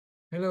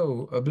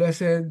Hello, a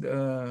blessed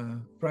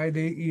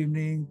Friday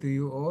evening to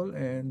you all,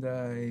 and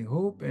I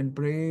hope and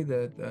pray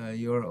that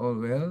you're all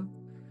well.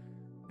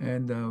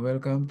 And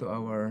welcome to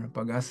our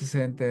Pag-asa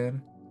Center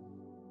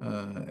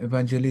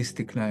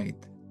Evangelistic Night.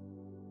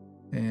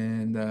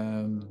 And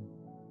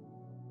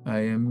I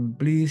am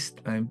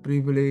pleased, I'm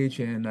privileged,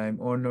 and I'm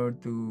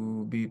honored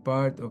to be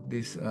part of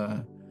this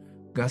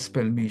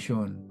gospel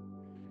mission.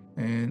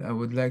 And I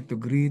would like to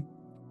greet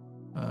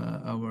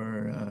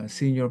our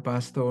senior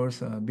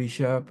pastors,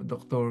 Bishop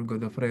Dr.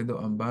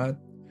 Godofredo Ambat,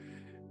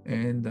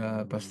 and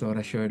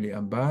Pastora Shirley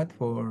Ambat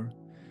for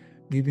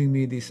giving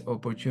me this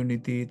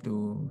opportunity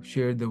to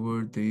share the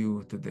word to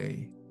you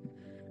today.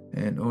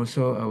 And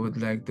also, I would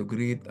like to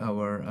greet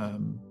our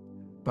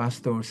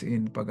pastors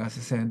in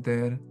Pag-asa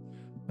Center,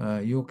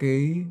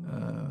 UK,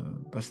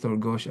 Pastor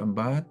Gosh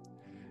Ambat,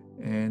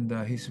 and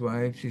his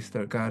wife,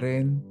 Sister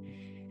Karen,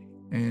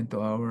 and to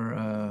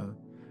our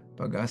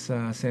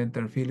Pag-asa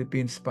Center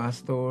Philippines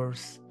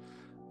pastors,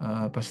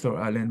 Pastor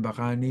Allen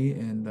Bacani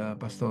and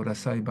Pastora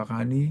Sai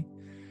Bacani,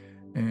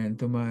 and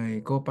to my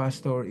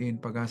co-pastor in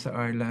Pag-asa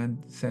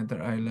Ireland, Center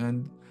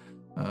Ireland,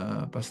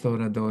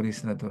 Pastora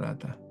Doris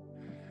Nadurata.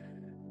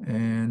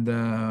 And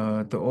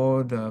to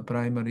all the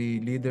primary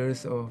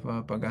leaders of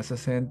Pag-asa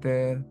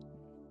Center,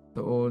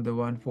 to all the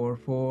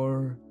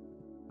 144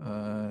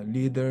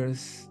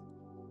 leaders,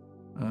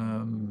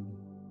 um,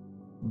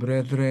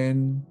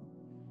 brethren,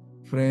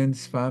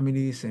 friends,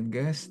 families, and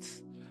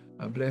guests,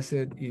 a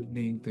blessed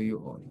evening to you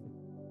all.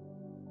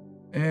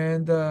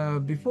 And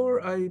before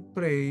I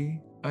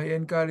pray, I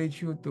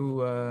encourage you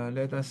to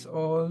let us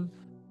all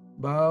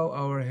bow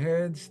our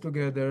heads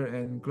together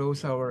and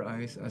close our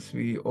eyes as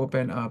we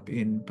open up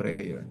in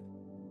prayer.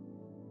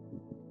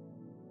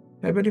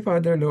 Heavenly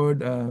Father,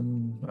 Lord,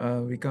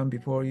 we come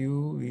before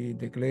you. We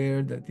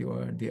declare that you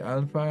are the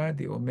Alpha,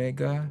 the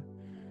Omega,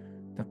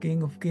 the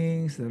King of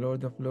Kings, the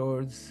Lord of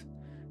Lords.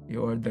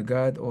 You are the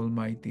God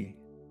Almighty,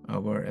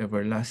 our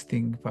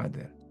everlasting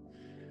Father.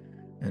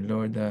 And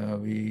Lord,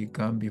 we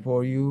come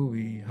before you.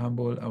 We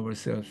humble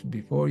ourselves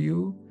before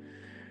you.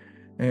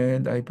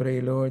 And I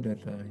pray, Lord,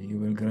 that you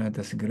will grant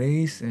us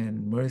grace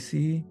and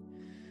mercy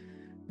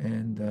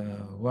and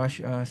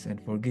wash us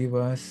and forgive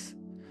us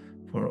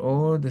for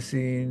all the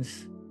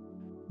sins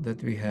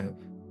that we have.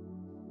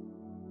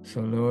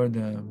 So, Lord,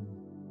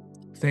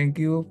 thank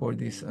you for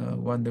this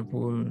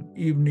wonderful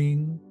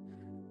evening,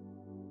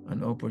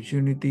 an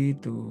opportunity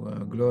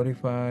to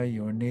glorify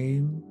your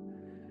name.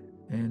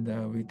 And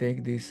we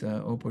take this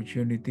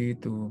opportunity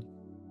to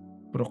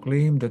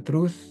proclaim the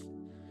truth,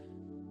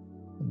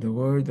 the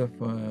word of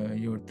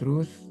your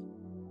truth.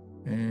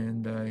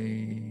 And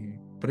I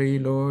pray,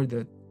 Lord,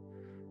 that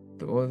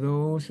to all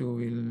those who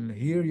will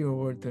hear your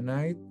word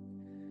tonight,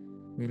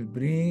 will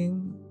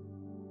bring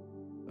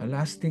a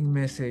lasting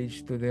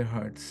message to their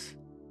hearts.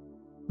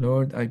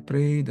 Lord, I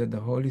pray that the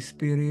Holy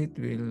Spirit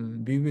will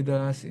be with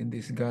us in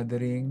this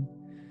gathering.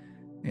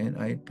 And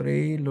I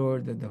pray,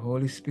 Lord, that the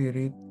Holy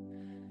Spirit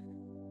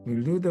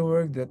will do the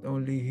work that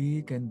only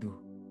He can do,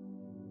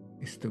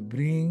 is to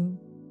bring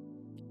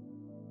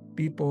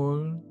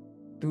people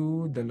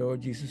to the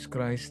Lord Jesus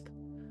Christ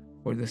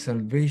for the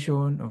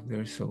salvation of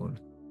their soul.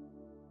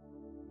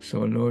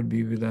 So, Lord,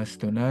 be with us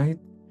tonight,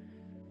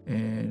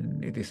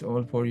 and it is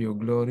all for your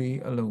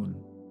glory alone.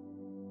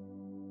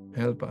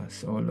 Help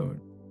us, O Lord.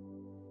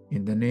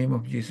 In the name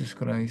of Jesus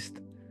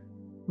Christ,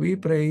 we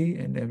pray,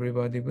 and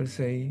everybody will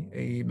say,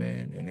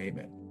 Amen and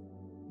Amen.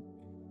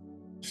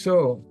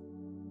 So,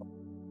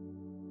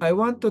 I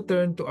want to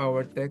turn to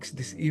our text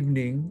this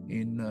evening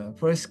in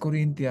 1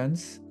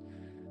 Corinthians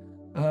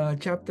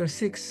chapter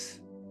 6,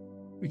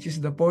 which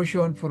is the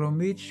portion from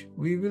which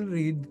we will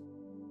read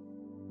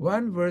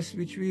one verse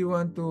which we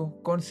want to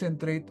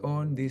concentrate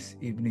on this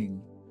evening.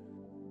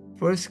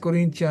 1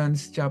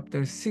 Corinthians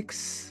chapter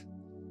 6,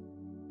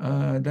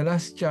 the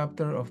last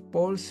chapter of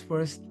Paul's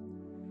first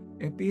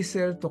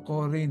epistle to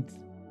Corinth.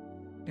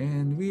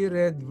 And we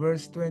read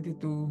verse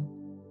 22,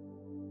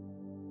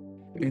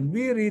 and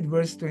we read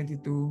verse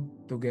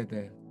 22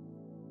 together.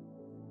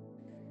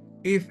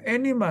 If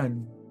any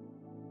man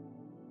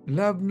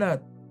love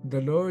not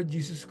the Lord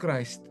Jesus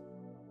Christ,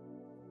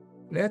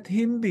 let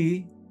him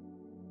be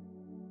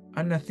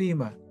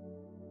anathema.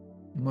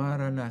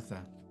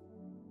 Maranatha.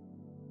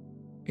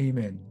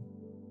 Amen.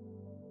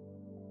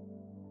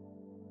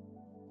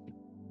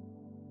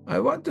 I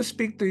want to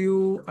speak to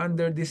you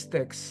under this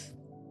text.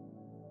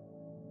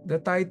 The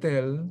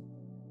title,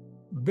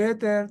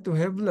 Better to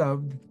Have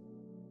Loved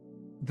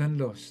Than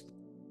Lost.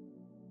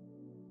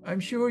 I'm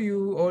sure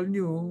you all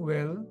know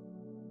well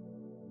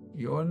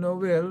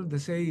the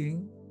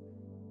saying,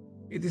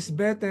 it is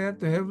better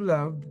to have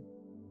loved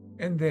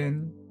and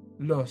then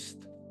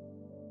lost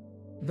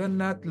than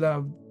not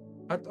loved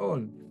at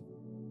all.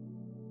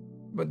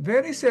 But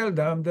very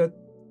seldom that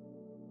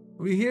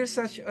we hear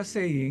such a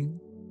saying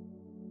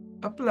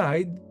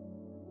applied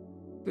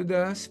to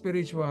the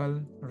spiritual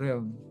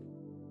realm.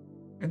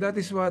 And that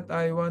is what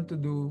I want to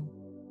do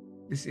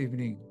this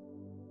evening.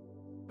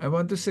 I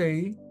want to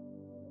say,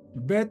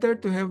 better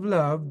to have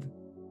loved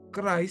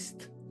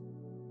Christ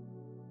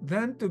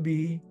than to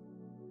be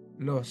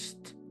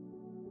lost.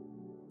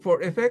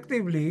 For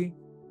effectively,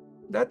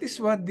 that is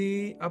what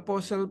the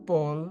Apostle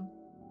Paul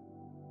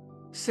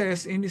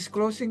says in his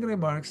closing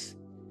remarks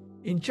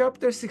in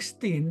chapter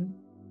 16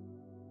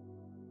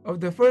 of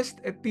the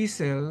first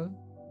epistle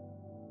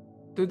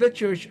to the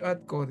church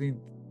at Corinth.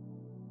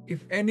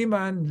 If any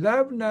man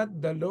love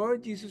not the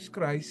Lord Jesus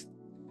Christ,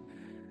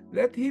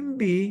 let him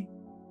be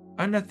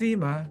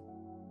anathema,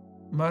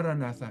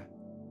 maranatha.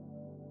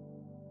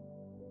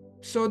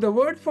 So the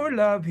word for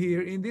love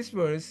here in this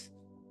verse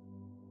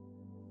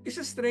is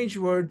a strange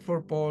word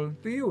for Paul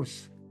to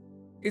use.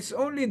 It's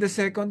only the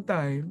second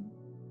time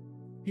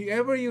he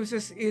ever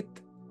uses it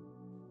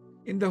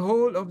in the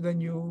whole of the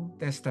New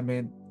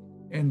Testament,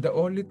 and the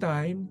only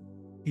time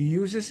he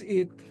uses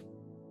it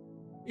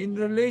in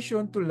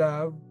relation to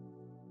love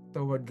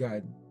toward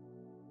God.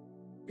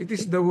 It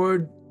is the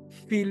word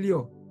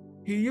filio.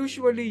 He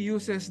usually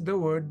uses the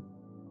word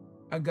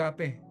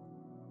agape,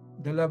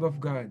 the love of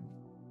God.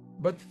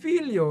 But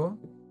filio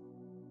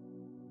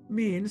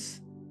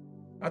means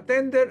a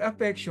tender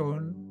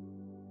affection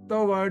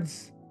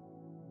towards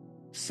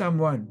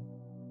someone.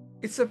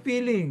 It's a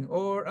feeling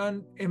or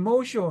an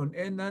emotion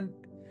and an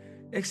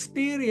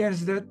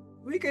experience that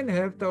we can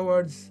have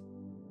towards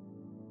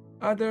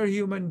other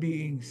human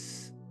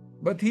beings.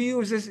 But he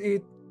uses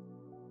it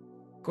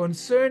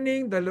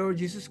concerning the Lord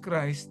Jesus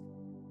Christ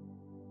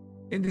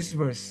in this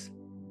verse.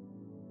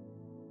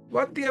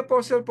 What the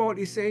Apostle Paul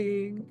is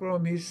saying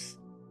from his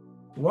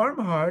warm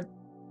heart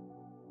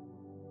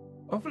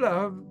of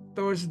love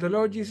towards the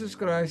Lord Jesus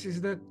Christ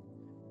is that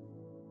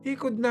he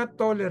could not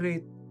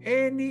tolerate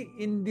any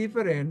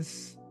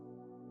indifference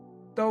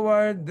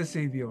toward the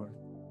Savior.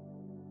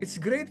 It's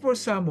great for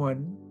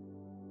someone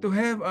to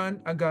have an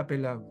agape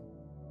love,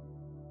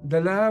 the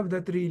love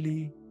that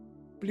really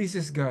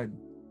pleases God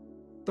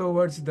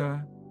towards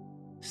the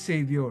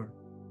Savior.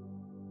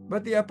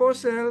 But the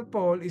Apostle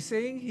Paul is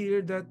saying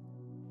here that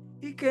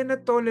he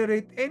cannot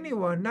tolerate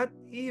anyone not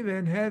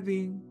even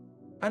having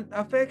an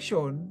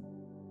affection,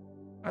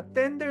 a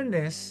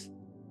tenderness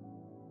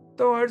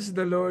towards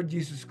the Lord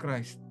Jesus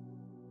Christ.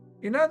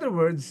 In other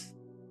words,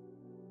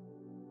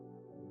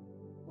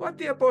 what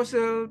the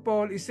Apostle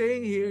Paul is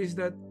saying here is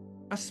that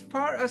as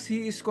far as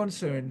he is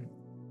concerned,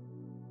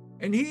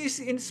 and he is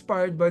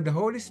inspired by the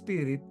Holy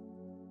Spirit,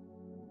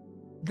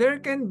 there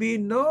can be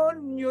no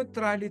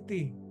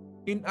neutrality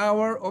in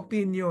our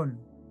opinion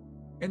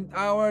and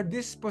our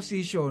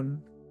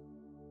disposition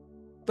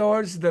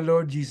towards the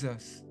Lord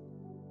Jesus.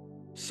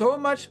 So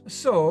much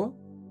so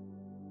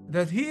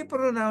that he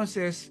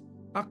pronounces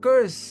a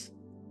curse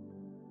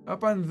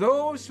upon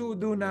those who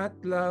do not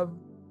love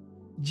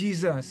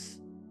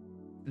Jesus.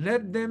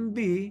 Let them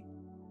be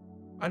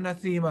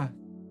anathema.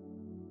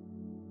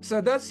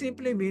 So that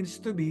simply means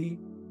to be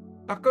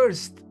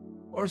accursed,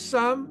 or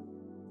some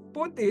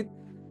put it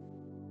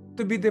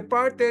to be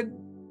departed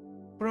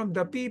from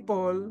the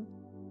people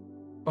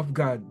of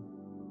God,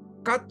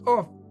 cut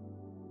off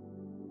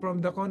from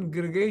the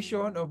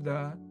congregation of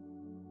the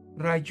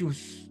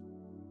righteous,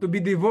 to be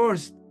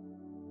divorced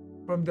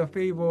from the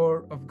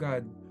favor of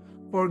God.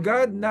 For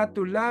God not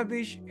to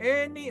lavish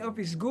any of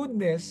his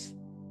goodness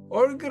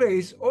or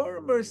grace or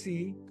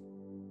mercy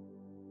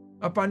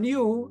upon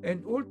you,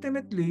 and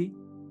ultimately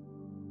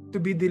to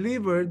be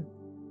delivered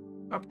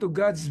up to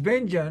God's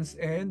vengeance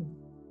and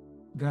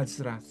God's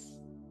wrath.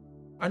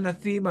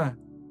 Anathema.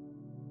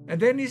 And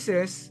then he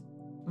says,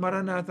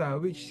 Maranatha,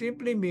 which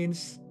simply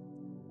means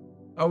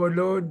our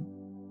Lord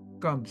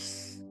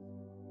comes.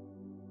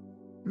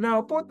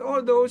 Now put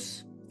all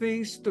those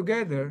things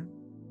together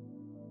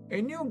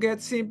and you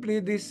get simply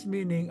this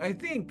meaning. I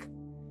think,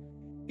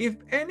 if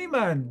any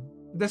man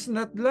does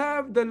not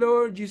love the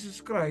Lord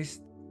Jesus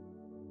Christ,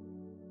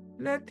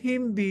 let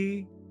him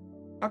be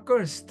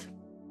accursed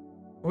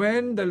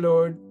when the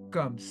Lord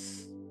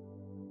comes.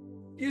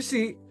 You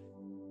see,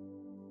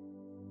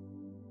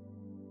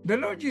 the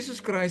Lord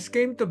Jesus Christ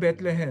came to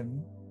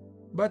Bethlehem,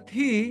 but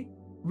he,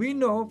 we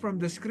know from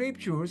the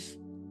scriptures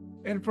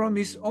and from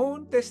his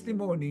own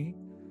testimony,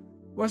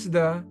 was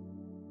the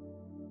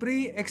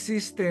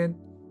pre-existent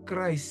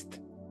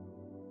Christ.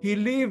 He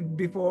lived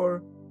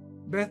before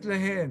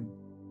Bethlehem.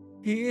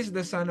 He is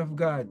the Son of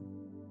God.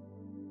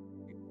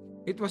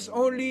 It was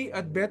only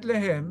at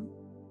Bethlehem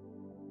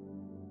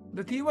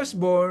that he was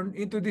born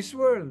into this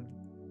world,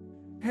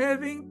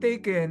 having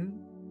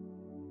taken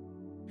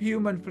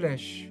human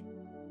flesh.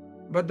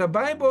 But the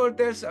Bible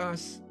tells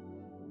us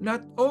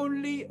not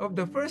only of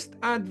the first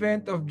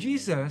advent of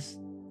Jesus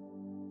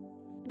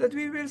that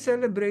we will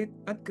celebrate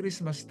at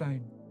Christmas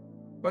time,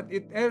 but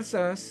it tells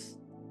us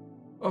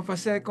of a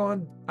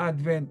second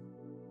advent.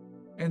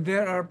 And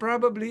there are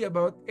probably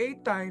about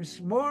 8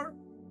 times more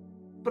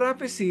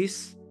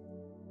prophecies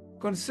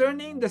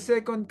concerning the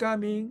second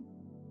coming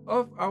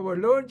of our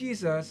Lord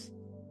Jesus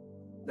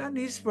than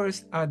his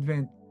first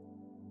advent.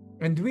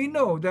 And we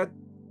know that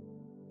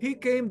he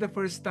came the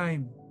first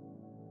time.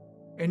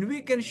 And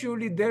we can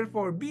surely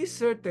therefore be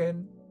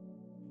certain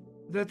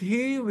that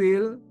he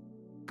will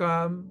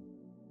come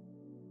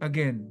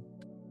again.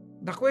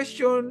 The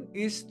question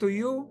is to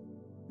you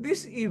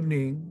this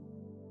evening,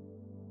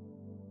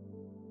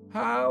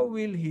 how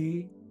will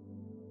He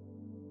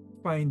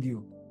find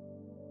you?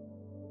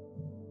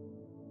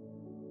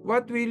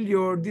 What will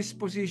your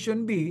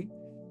disposition be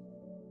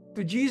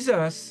to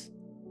Jesus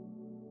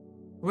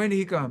when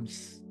He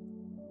comes?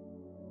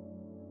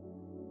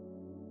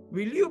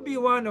 Will you be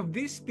one of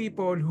these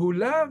people who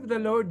love the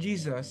Lord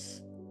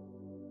Jesus?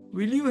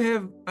 Will you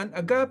have an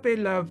agape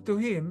love to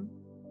Him,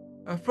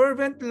 a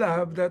fervent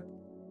love that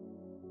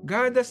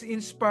God has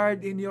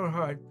inspired in your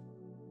heart?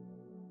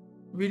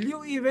 Will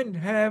you even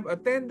have a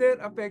tender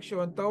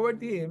affection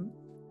toward Him?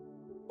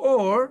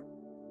 Or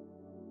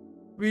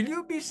will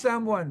you be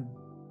someone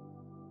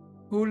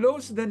who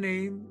loves the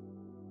name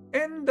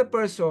and the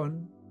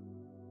person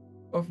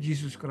of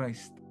Jesus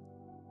Christ?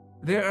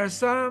 There are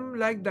some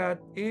like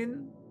that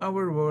in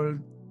our world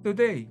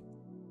today.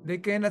 They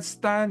cannot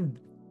stand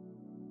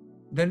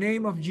the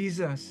name of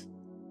Jesus.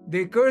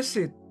 They curse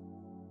it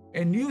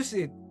and use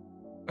it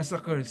as a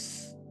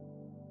curse.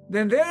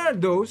 Then there are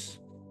those,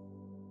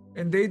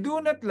 and they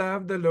do not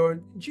love the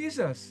Lord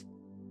Jesus.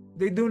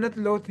 They do not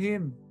loathe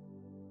Him.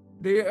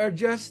 They are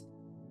just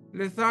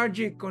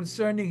lethargic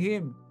concerning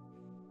Him.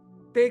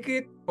 Take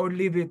it or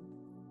leave it.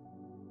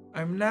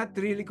 I'm not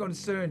really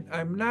concerned.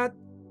 I'm not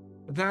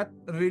that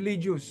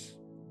religious.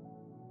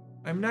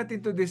 I'm not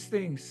into these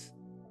things.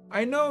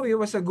 I know he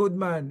was a good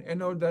man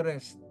and all the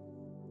rest.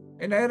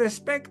 And I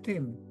respect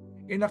him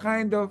in a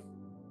kind of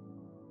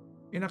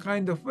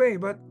way,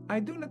 but I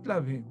do not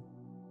love him.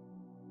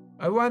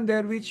 I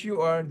wonder which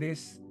you are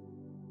this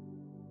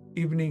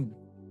evening.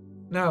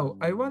 Now,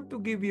 I want to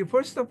give you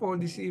first of all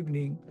this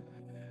evening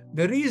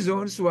the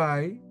reasons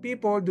why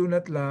people do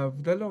not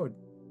love the Lord.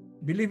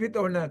 Believe it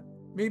or not,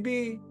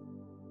 maybe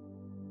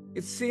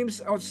it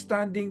seems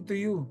outstanding to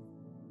you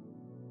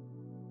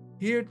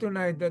here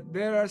tonight that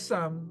there are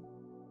some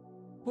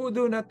who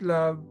do not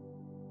love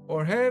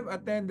or have a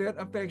tender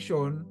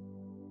affection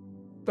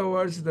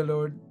towards the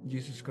Lord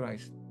Jesus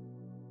Christ.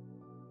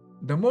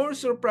 The more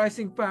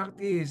surprising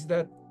fact is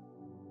that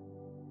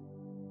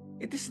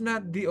it is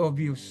not the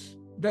obvious,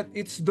 that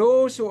it's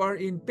those who are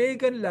in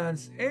pagan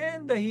lands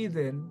and the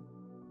heathen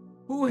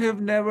who have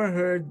never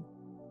heard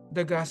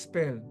the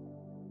gospel,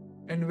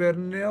 and where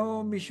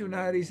no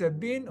missionaries have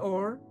been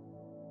or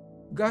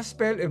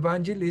gospel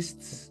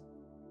evangelists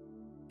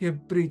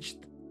have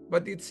preached,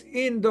 but it's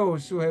in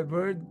those who have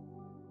heard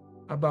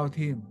about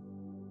Him.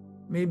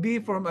 Maybe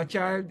from a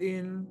child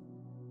in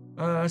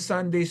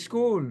Sunday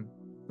school,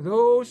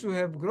 those who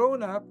have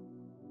grown up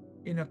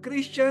in a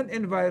Christian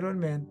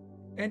environment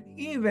and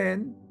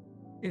even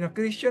in a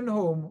Christian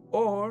home,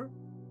 or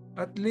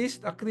at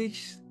least a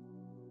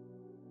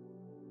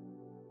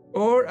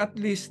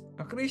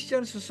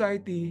Christian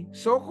society,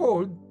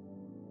 so-called,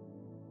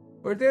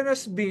 where there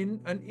has been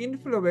an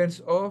influence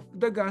of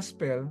the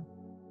gospel.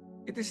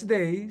 It is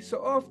they,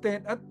 so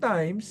often at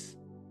times,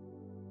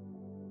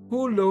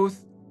 who loathe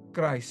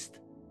Christ.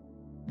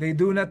 They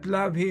do not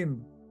love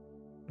Him.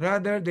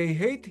 Rather, they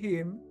hate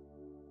Him.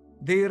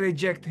 They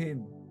reject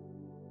Him.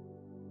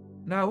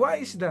 Now, why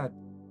is that?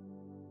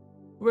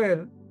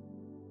 Well,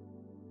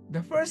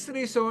 the first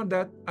reason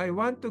that I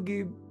want to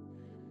give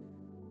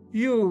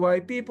you why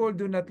people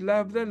do not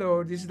love the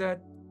Lord is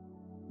that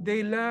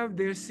they love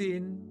their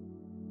sin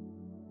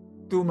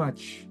too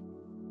much.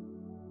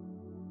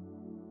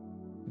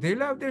 They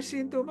love their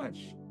sin too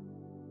much.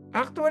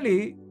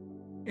 Actually,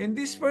 in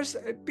this first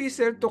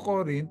epistle to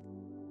Corinth,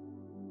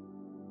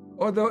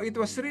 although it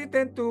was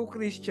written to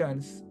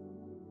Christians,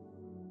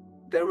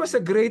 there was a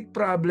great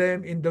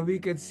problem in the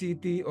wicked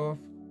city of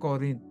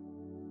Corinth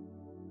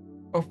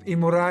of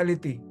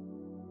immorality.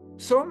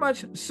 So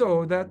much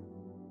so that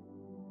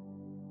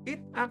it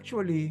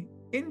actually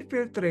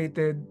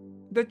infiltrated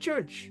the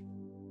church.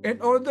 And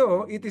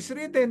although it is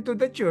written to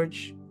the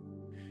church,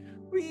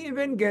 we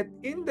even get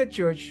in the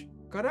church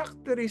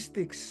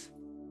characteristics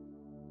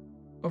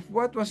of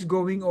what was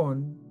going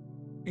on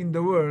in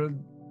the world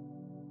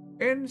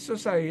and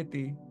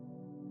society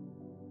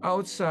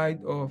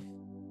outside of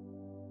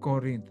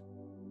Corinth.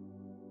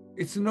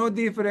 It's no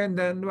different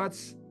than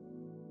what's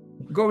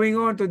going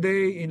on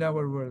today in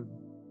our world.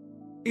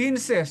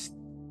 Incest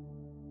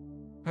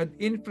had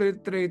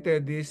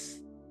infiltrated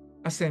this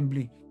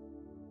assembly.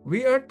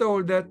 We are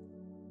told that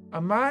a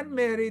man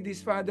married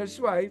his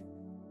father's wife,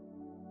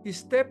 his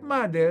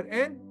stepmother,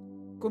 and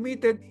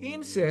committed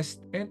incest,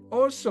 and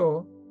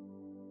also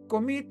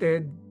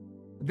committed,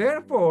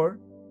 therefore,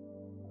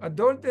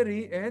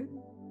 adultery and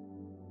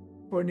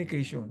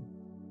fornication.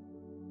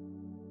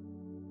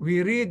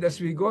 We read as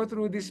we go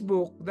through this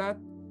book that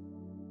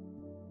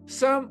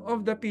some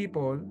of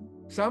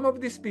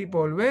these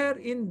people were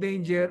in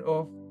danger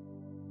of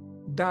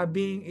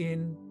dabbing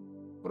in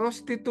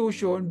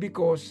prostitution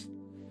because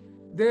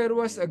there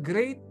was a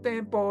great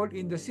temple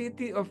in the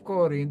city of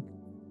Corinth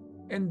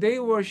and they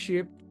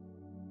worshipped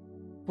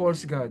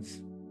false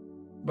gods.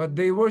 But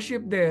they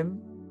worshiped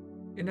them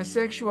in a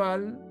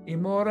sexual,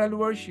 immoral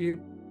worship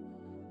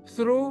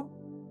through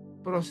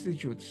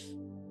prostitutes.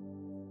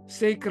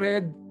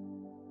 Sacred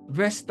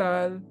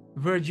Vestal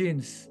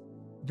virgins,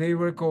 they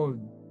were called.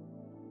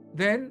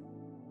 Then,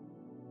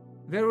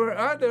 there were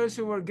others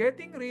who were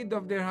getting rid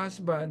of their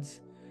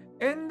husbands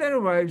and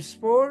their wives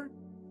for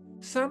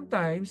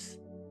sometimes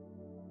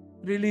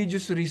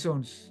religious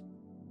reasons.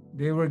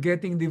 They were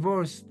getting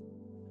divorced,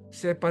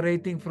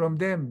 separating from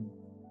them.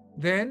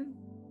 Then,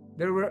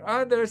 there were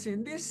others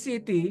in this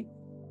city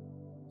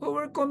who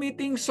were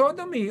committing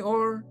sodomy,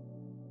 or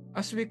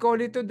as we call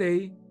it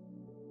today,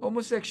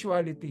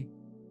 homosexuality.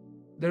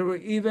 There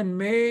were even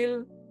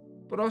male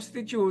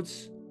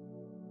prostitutes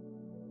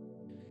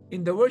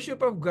in the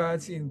worship of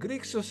gods in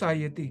Greek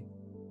society.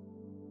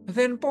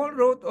 Then Paul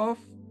wrote of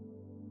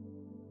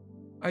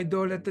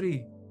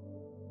idolatry,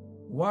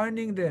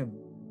 warning them,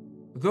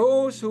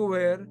 those who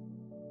were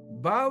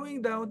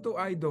bowing down to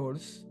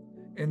idols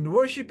and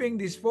worshiping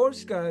these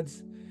false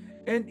gods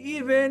and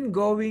even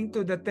going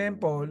to the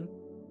temple.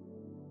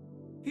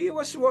 He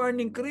was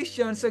warning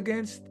Christians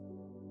against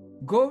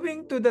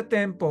going to the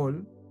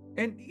temple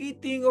and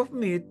eating of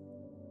meat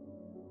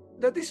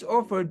that is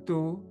offered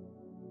to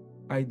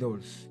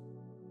idols.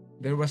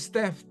 There was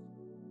theft,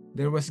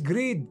 there was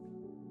greed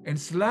and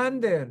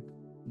slander.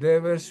 There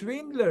were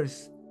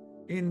swindlers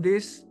in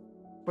this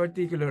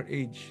particular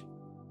age.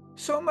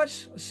 So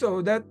much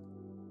so that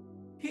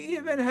he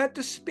even had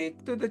to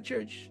speak to the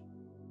church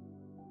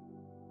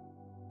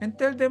and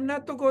tell them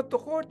not to go to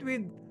court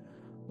with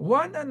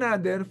one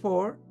another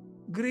for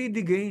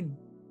greedy gain.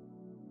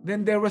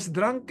 Then there was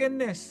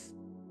drunkenness.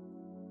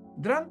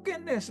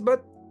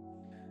 But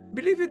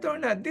believe it or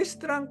not, this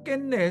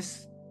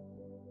drunkenness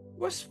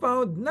was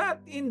found not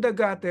in the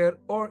gutter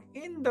or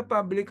in the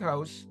public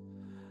house,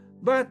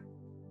 but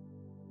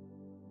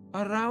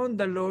around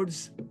the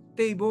Lord's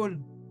table.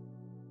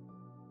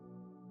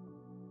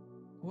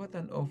 What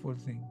an awful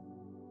thing.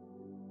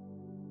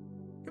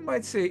 You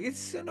might say,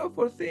 it's an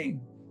awful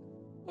thing.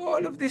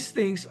 All of these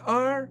things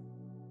are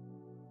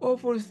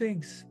awful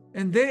things,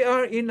 and they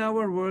are in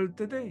our world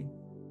today.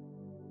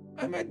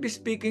 I might be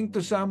speaking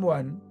to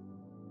someone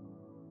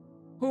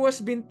who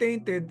has been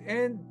tainted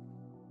and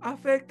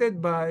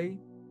affected by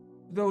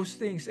those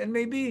things, and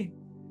maybe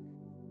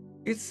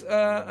it's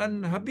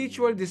an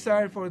habitual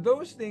desire for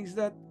those things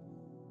that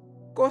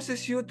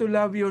causes you to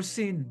love your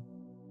sin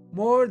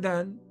more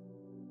than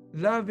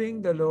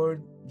loving the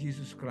Lord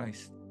Jesus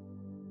Christ.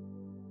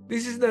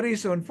 This is the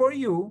reason for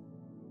you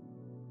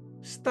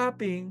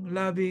stopping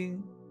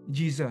loving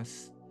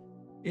Jesus.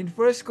 In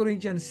 1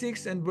 Corinthians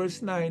 6 and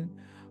verse 9,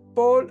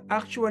 Paul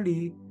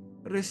actually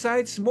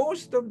recites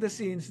most of the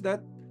sins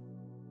that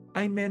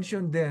I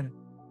mentioned there.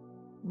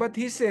 But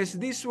he says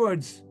these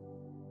words,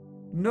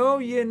 "Know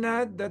ye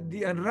not that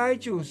the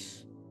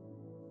unrighteous,"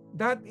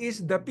 that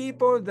is the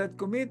people that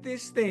commit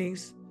these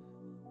things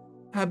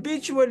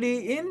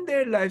habitually in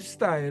their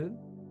lifestyle,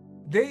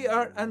 they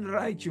are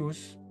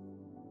unrighteous,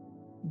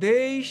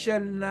 they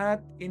shall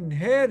not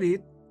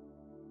inherit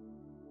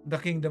the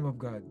kingdom of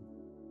God.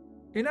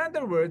 In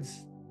other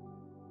words,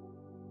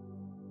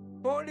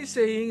 Paul is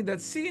saying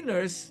that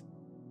sinners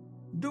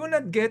do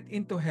not get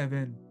into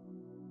heaven.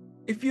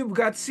 If you've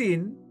got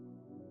sin,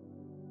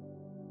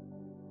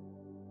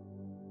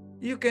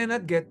 you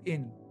cannot get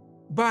in.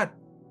 But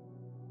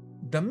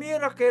the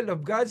miracle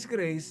of God's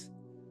grace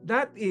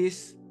that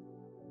is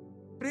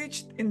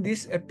preached in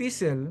this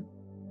epistle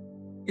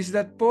is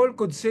that Paul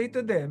could say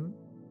to them,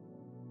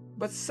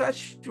 "But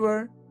such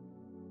were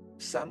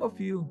some of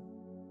you.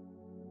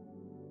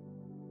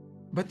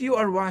 But you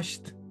are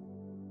washed,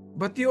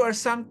 but you are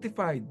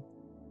sanctified,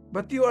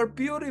 but you are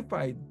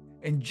purified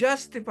and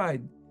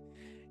justified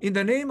in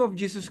the name of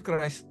Jesus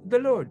Christ the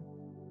Lord,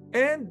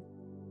 and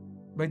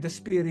by the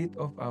Spirit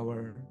of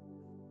our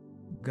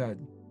God."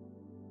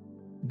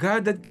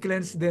 God had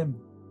cleansed them.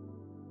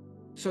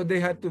 So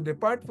they had to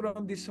depart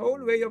from this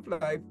whole way of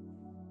life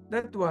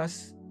that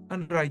was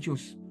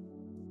unrighteous.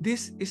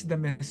 This is the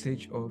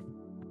message of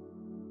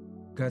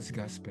God's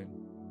gospel.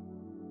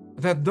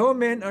 That though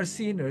men are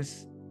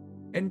sinners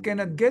and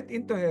cannot get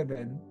into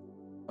heaven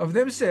of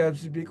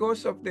themselves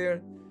because of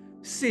their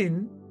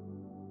sin,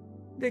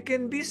 they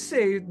can be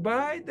saved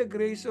by the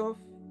grace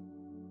of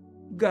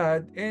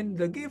God and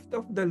the gift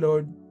of the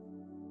Lord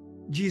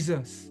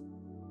Jesus.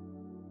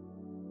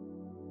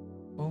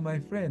 Oh,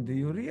 my friend, do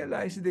you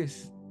realize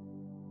this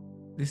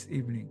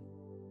evening?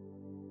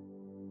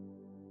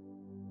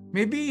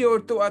 Maybe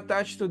you're too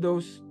attached to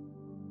those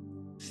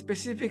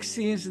specific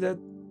sins that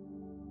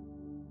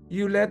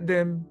you let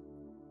them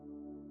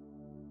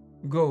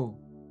go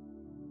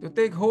to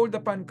take hold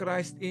upon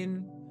Christ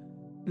in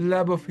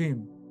love of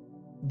Him.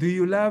 Do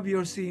you love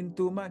your sin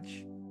too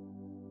much?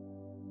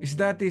 Is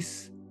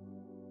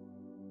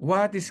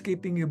what is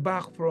keeping you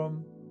back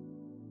from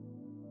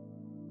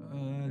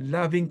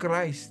loving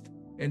Christ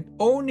and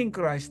owning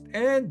Christ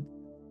and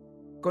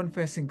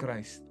confessing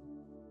Christ?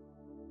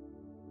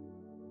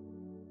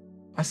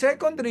 A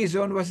second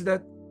reason was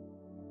that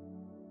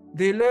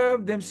they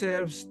love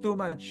themselves too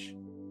much.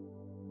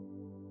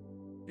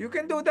 You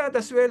can do that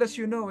as well as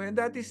you know, and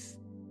that is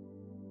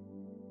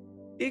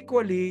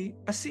equally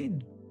a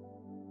sin.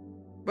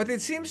 but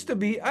it seems to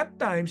be at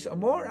times a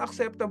more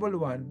acceptable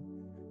one.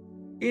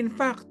 In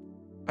fact,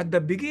 at the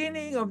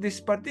beginning of this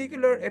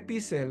particular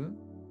epistle,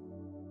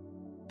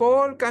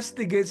 Paul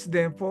castigates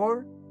them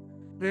for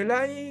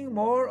relying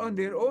more on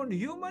their own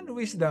human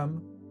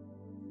wisdom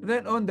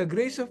than on the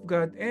grace of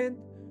God and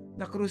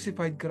the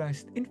crucified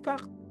Christ. In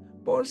fact,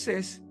 Paul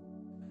says,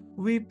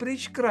 we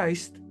preach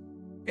Christ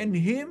and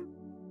Him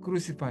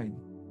crucified.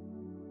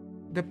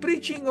 The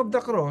preaching of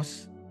the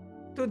cross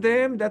to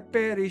them that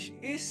perish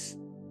is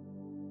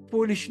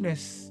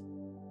foolishness,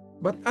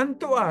 but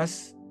unto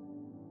us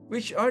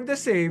which are the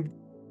saved,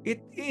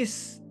 it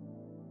is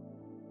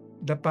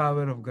the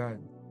power of God.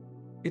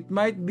 It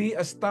might be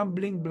a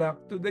stumbling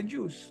block to the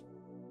Jews.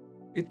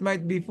 It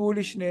might be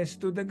foolishness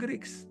to the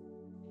Greeks.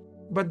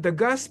 But the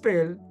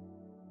gospel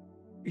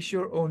is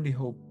your only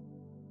hope.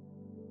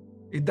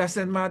 It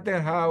doesn't matter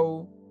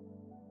how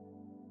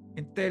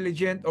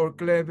intelligent or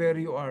clever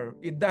you are.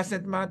 It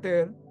doesn't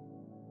matter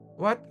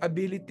what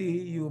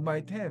ability you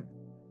might have.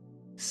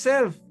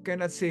 Self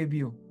cannot save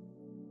you.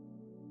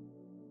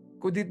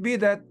 Could it be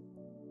that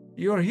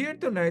you're here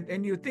tonight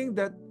and you think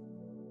that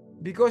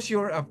because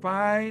you're a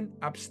fine,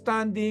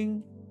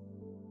 upstanding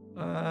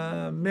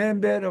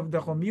member of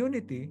the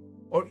community,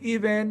 or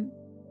even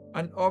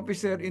an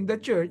officer in the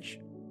church,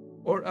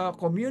 or a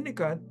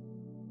communicant,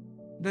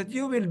 that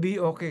you will be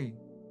okay?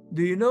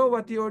 Do you know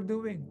what you're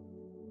doing?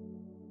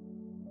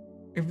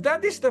 If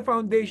that is the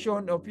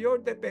foundation of your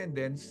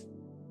dependence,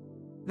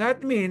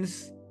 that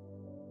means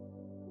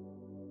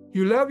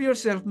you love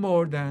yourself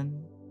more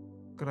than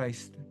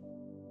Christ.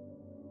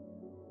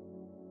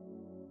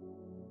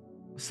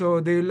 So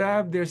they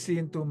love their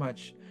sin too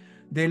much.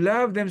 They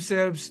love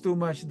themselves too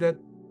much that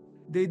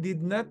they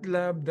did not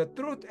love the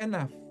truth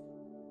enough.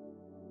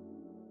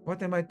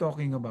 What am I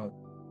talking about?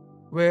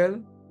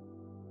 Well,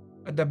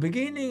 at the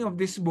beginning of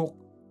this book,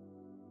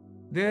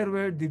 there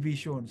were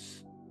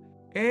divisions.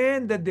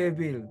 And the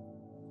devil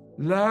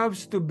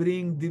loves to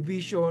bring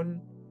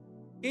division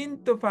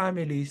into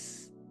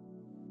families,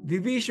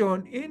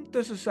 division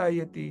into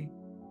society.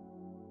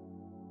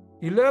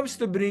 He loves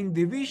to bring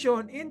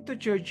division into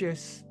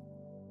churches.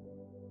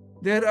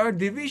 There are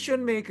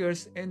division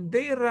makers and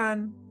they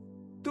run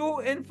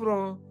to and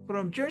fro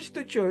from church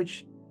to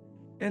church,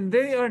 and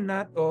they are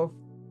not of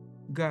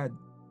God.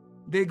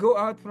 They go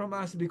out from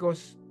us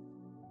because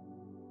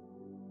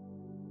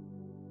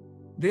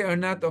they are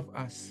not of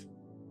us.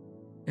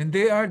 And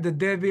they are the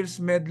devil's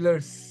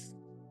meddlers.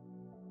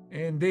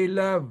 And they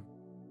love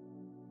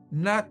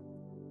not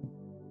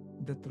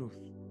the truth.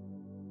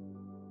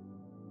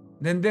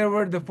 Then there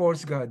were the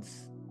false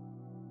gods,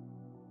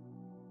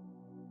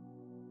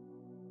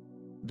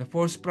 the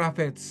false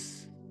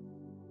prophets.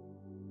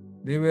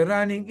 They were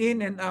running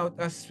in and out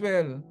as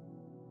well,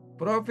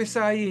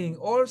 prophesying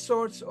all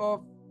sorts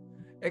of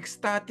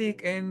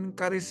ecstatic and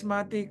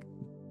charismatic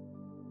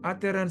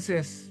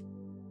utterances.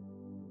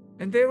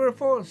 And they were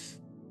false.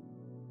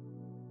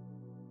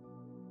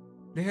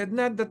 They had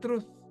not the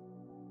truth.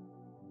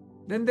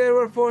 Then there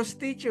were false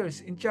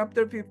teachers. In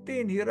chapter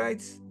 15, he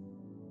writes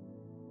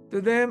to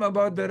them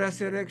about the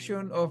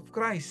resurrection of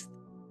Christ,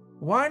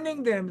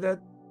 warning them that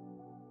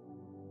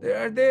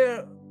there are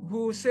there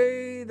who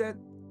say that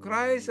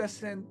Christ has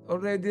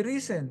already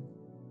risen.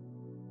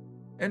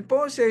 And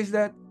Paul says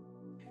that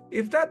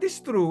if that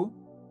is true,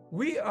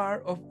 we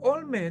are of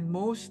all men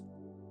most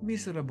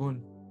miserable.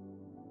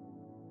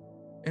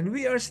 And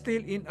we are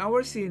still in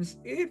our sins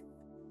if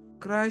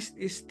Christ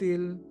is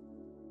still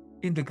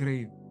in the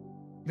grave.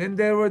 Then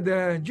there were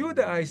the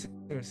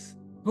Judaizers.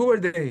 Who were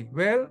they?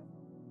 Well,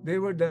 they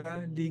were the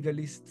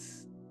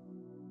legalists.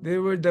 They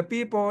were the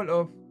people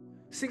of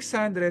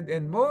 600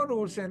 and more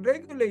rules and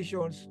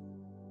regulations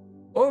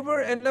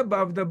over and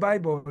above the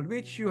Bible,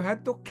 which you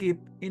had to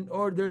keep in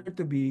order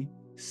to be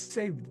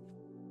saved.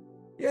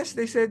 Yes,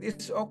 they said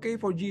it's okay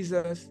for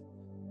Jesus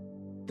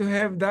to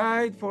have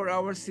died for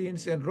our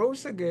sins and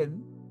rose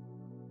again,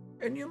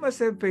 and you must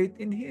have faith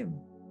in Him.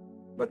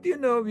 But you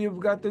know, you've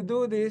got to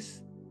do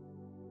this,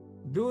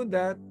 do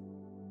that,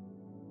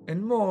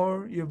 and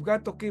more. You've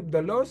got to keep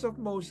the laws of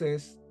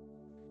Moses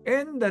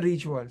and the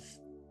rituals.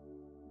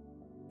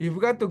 You've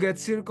got to get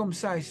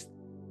circumcised.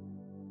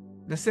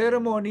 The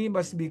ceremony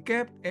must be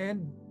kept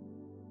and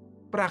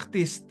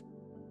practiced.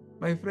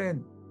 My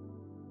friend,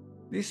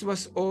 this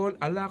was all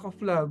a lack of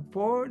love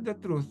for the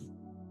truth,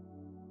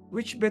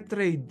 which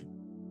betrayed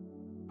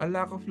a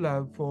lack of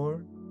love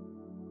for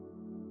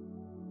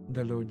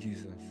the Lord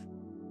Jesus.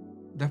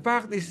 The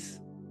fact is,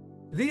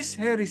 these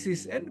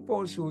heresies and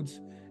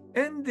falsehoods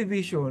and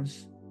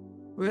divisions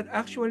were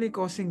actually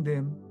causing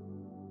them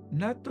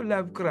not to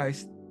love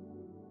Christ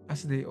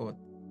as they ought.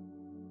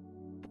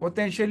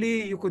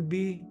 Potentially, you could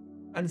be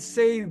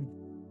unsaved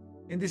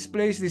in this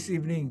place this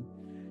evening.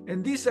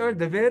 And these are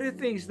the very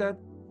things that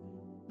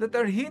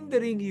are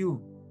hindering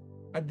you.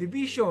 A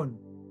division.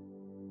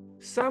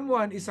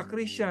 Someone is a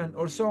Christian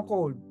or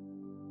so-called,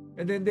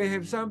 and then they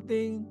have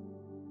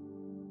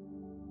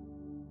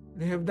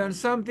done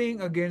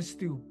something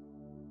against you.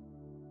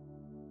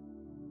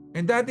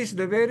 And that is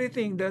the very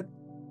thing that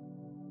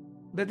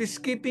that is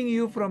keeping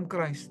you from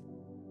Christ.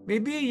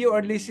 Maybe you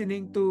are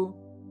listening to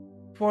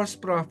false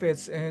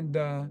prophets and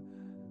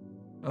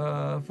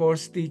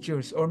false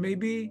teachers, or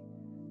maybe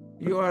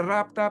you are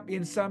wrapped up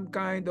in some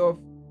kind of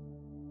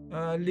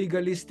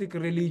legalistic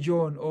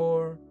religion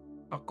or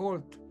a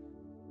cult.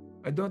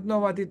 I don't know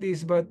what it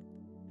is, but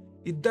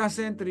it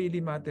doesn't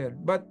really matter.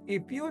 But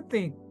if you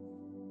think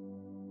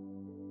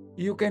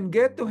you can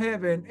get to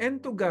heaven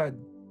and to God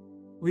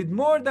with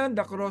more than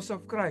the cross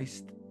of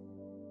Christ,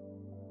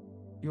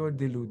 you're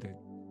deluded.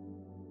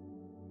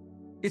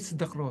 It's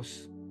the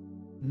cross,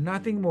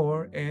 nothing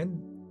more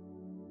and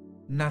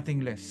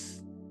nothing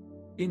less.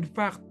 In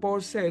fact,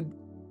 Paul said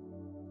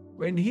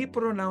when he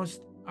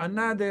pronounced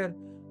another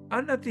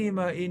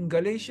anathema in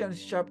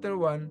Galatians chapter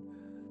 1,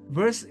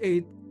 verse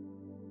 8,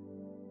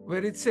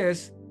 where it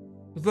says,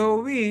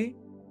 though we,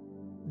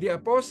 the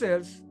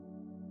apostles,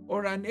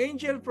 or an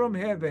angel from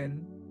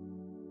heaven,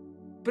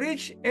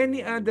 preach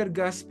any other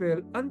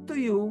gospel unto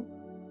you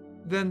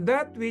than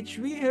that which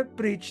we have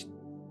preached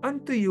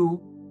unto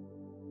you,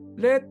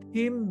 let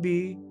him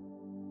be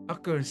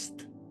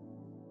accursed.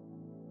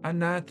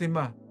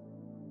 Anathema.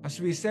 As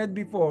we said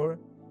before,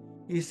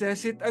 he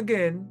says it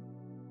again.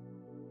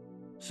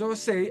 So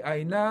say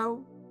I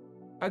now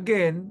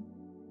again,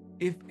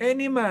 if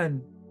any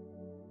man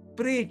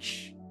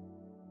preach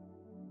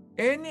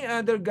any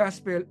other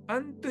gospel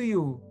unto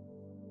you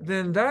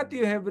than that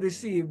you have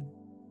received,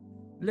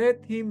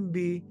 let him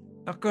be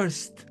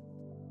accursed.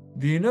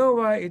 Do you know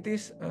why it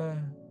is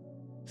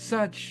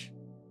such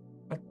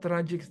a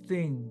tragic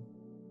thing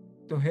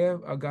to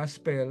have a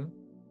gospel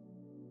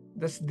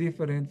that's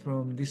different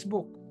from this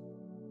book?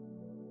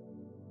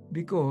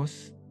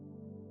 Because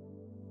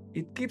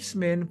it keeps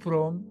men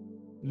from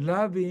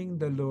loving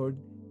the Lord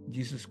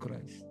Jesus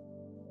Christ.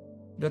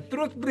 The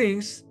truth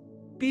brings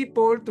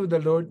people to the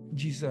Lord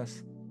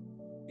Jesus.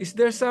 Is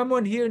there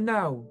someone here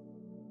now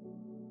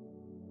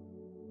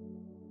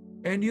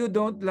and you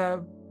don't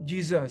love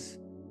Jesus?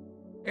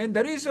 And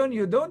the reason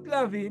you don't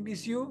love him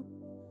is you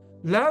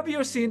love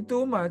your sin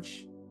too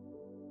much,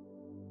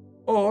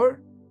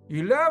 or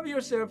you love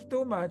yourself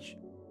too much,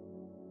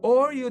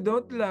 or you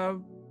don't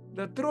love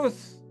the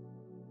truth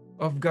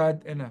of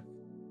God enough.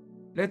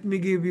 Let me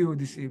give you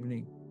this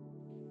evening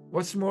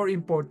what's more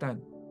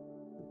important.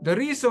 The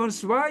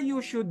reasons why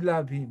you should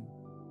love him.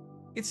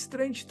 It's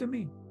strange to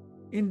me.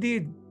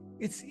 Indeed,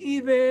 it's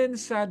even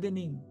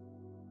saddening.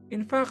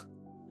 In fact,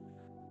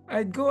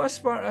 I'd go as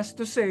far as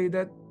to say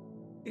that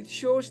it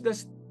shows the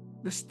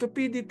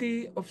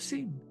stupidity of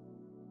sin.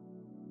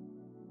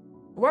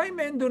 Why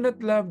men do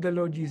not love the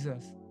Lord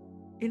Jesus?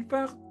 In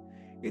fact,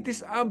 it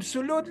is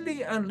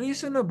absolutely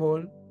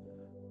unreasonable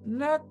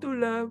not to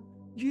love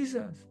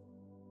Jesus,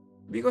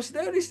 because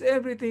there is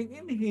everything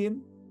in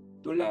him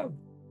to love.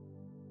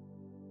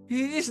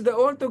 He is the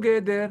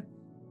altogether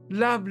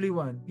lovely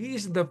one. He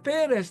is the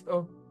fairest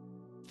of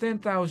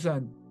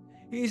 10,000.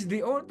 He is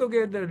the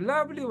altogether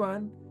lovely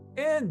one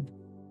and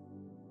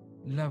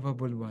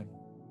lovable one.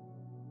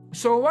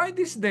 So why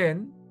this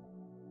then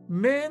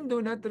men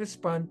do not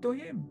respond to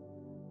him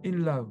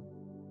in love?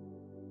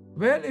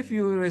 Well, if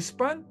you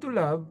respond to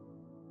love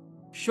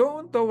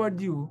shown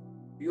toward you,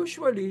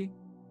 usually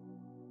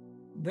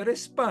the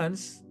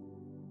response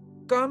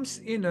comes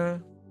in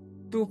a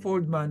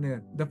twofold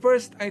manner. The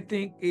first, I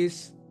think,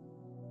 is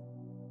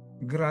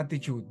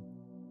gratitude.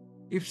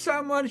 If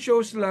someone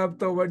shows love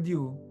toward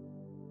you,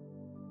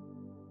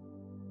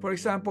 for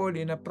example,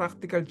 in a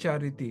practical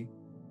charity,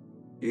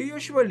 you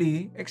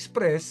usually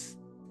express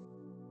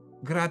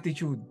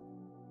gratitude.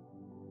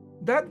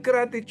 That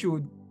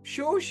gratitude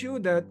shows you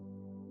that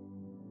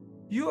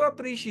you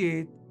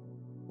appreciate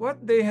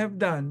what they have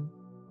done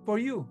for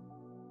you.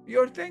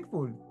 You're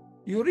thankful.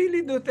 You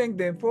really do thank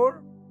them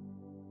for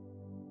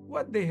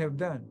what they have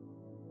done.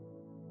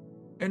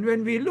 And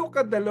when we look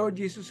at the Lord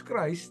Jesus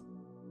Christ,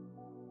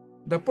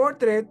 the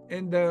portrait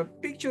and the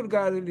picture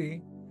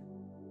gallery,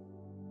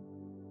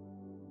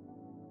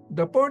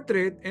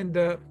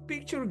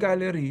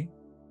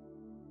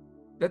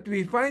 that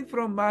we find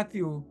from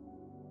Matthew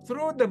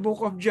through the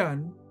book of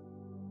John,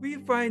 we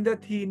find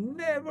that he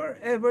never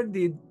ever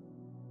did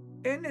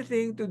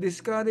anything to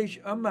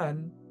discourage a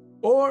man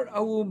or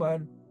a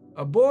woman,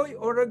 a boy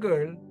or a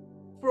girl,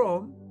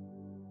 from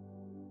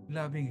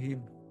loving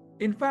him.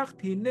 In fact,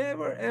 he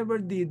never ever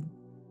did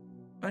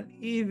an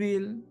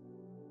evil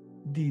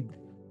deed.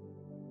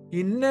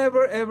 He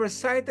never ever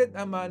cited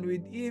a man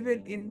with evil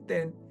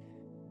intent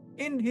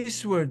in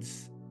his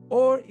words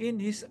or in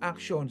his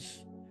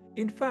actions.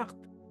 In fact,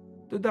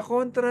 to the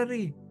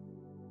contrary,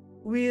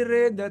 we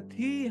read that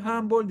he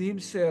humbled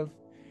himself.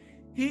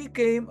 He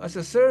came as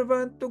a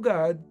servant to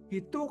God.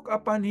 He took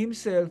upon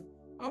himself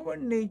our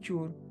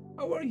nature,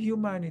 our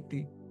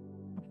humanity,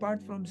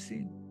 apart from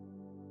sin.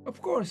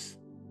 Of course.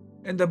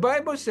 And the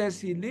Bible says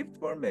he lived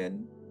for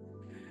men.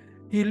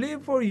 He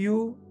lived for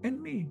you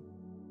and me.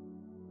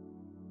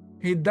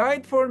 He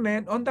died for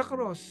men on the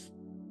cross,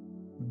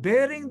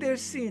 bearing their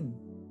sin.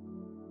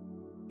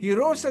 He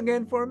rose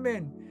again for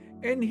men.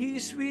 And he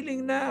is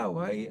willing now,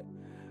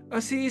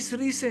 as he is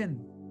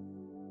risen,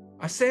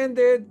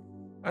 ascended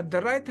at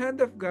the right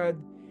hand of God,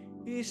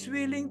 He is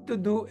willing to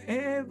do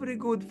every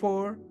good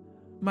for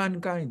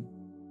mankind.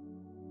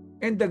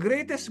 And the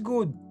greatest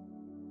good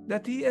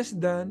that He has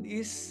done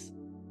is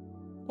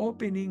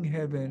opening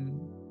heaven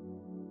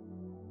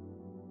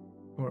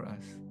for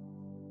us.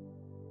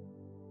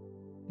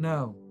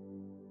 Now,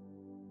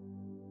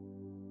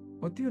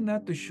 ought you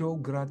not to show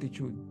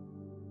gratitude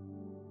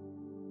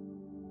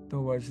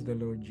towards the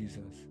Lord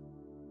Jesus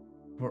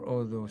for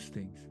all those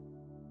things?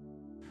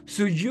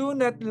 Should you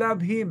not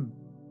love Him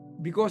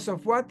because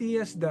of what He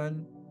has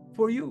done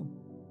for you?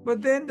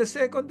 But then the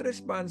second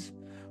response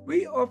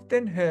we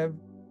often have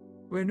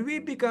when we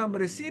become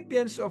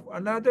recipients of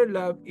another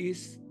love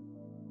is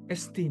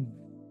esteem.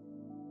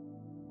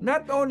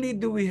 Not only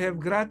do we have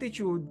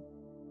gratitude,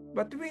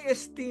 but we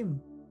esteem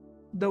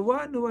the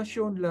one who has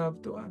shown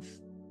love to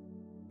us.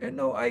 And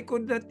no, I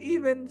could not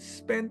even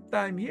spend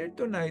time here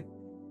tonight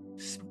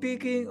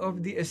speaking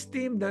of the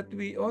esteem that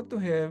we ought to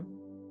have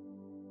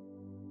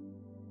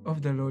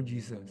of the Lord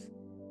Jesus.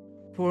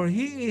 For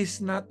He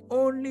is not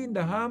only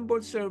the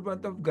humble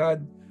servant of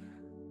God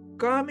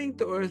coming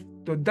to earth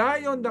to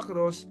die on the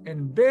cross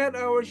and bear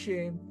our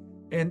shame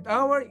and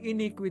our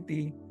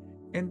iniquity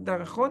and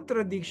the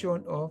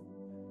contradiction of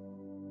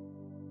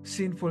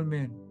sinful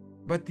men,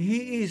 but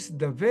He is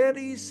the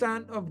very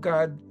Son of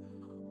God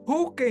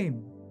who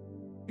came.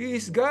 He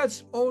is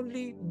God's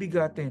only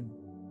begotten.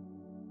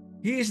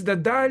 He is the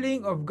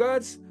darling of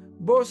God's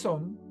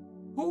bosom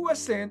who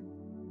was sent.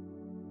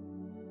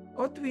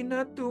 Ought we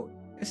not to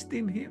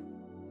esteem Him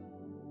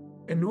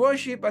and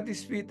worship at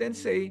His feet and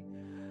say,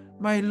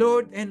 "My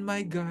Lord and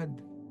my God"?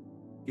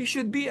 He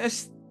should be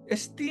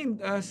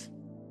esteemed as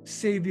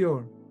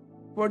Savior,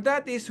 for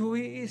that is who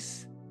He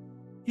is.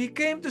 He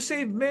came to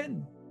save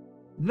men,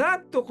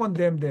 not to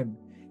condemn them.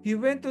 He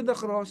went to the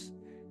cross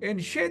and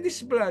shed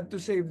His blood to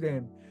save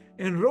them,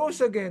 and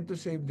rose again to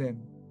save them,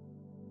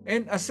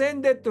 and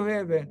ascended to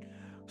heaven,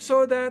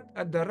 so that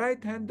at the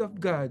right hand of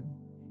God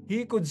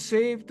He could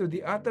save to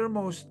the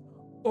uttermost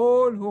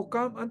all who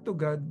come unto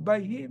God by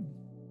Him,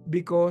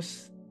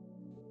 because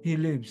He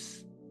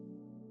lives.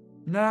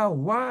 Now,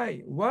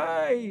 why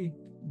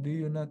do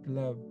you not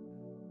love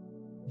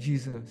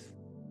Jesus?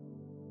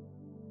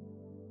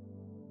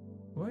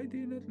 Why do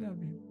you not love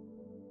Him?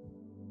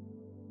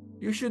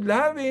 You should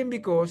love Him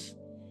because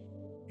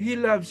He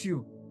loves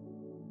you.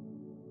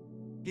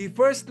 He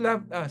first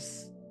loved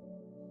us.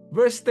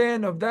 Verse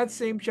 10 of that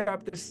same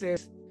chapter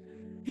says,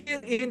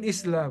 "Herein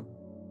is love,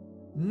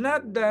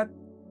 not that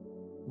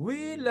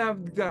we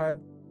loved God,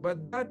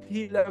 but that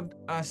He loved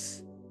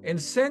us and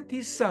sent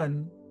His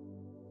Son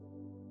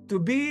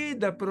to be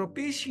the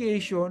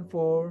propitiation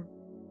for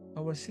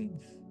our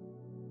sins."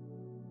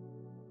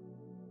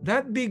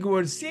 That big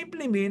word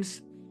simply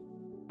means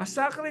a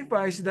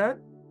sacrifice that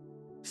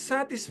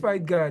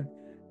satisfied God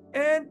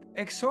and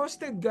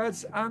exhausted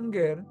God's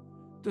anger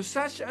to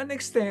such an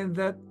extent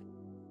that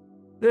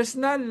there's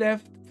none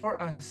left for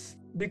us,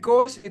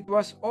 because it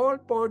was all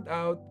poured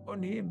out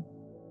on Him.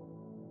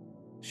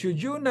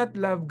 Should you not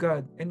love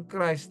God and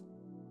Christ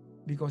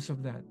because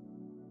of that?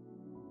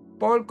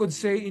 Paul could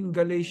say in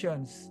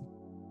Galatians,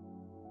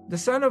 "The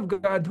Son of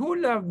God who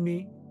loved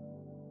me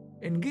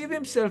and gave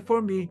Himself for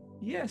me,"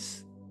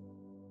 yes.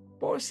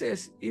 Paul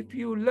says, "If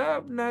you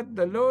love not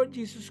the Lord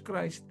Jesus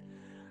Christ,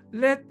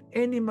 let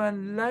any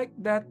man like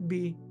that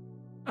be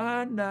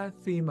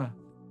anathema."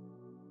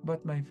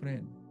 But my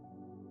friend,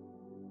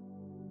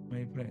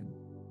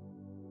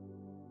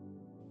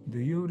 do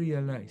you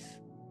realize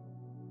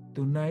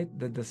tonight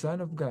that the Son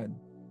of God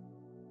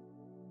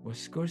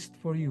was cursed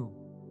for you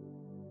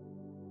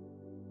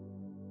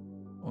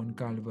on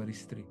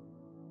Calvary's tree?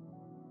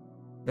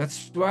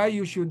 That's why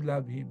you should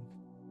love Him.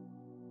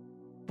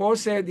 Paul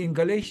said in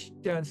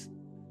Galatians,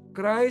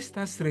 "Christ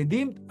has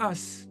redeemed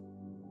us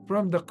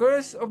from the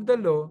curse of the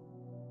law,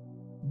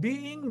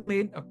 being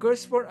made a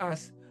curse for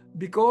us,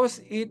 because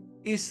it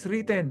is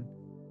written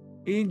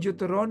in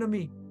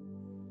Deuteronomy,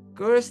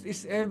 'Cursed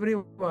is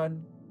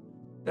everyone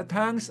that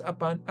hangs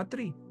upon a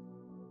tree.'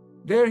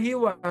 There He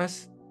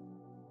was,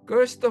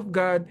 cursed of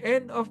God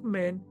and of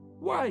men."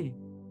 Why?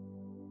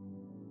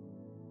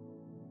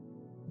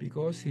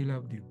 Because He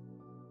loved you.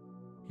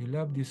 He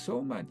loved you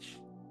so much.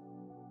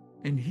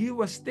 And He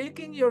was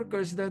taking your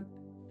curse that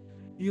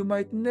you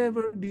might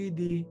never be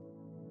the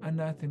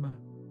anathema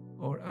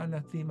or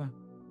anathema,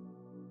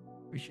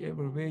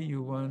 whichever way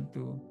you want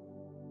to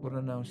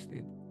pronounce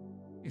it.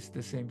 It's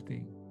the same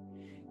thing.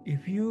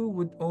 If you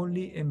would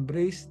only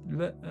embrace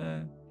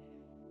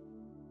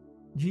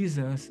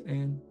Jesus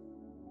and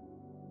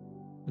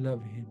love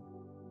Him.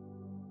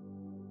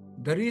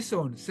 The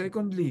reason,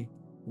 secondly,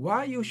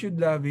 why you should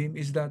love Him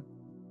is that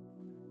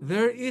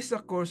there is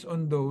a curse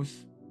on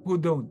those who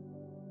don't.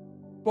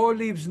 Paul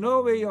leaves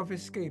no way of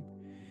escape.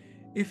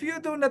 If you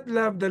do not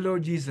love the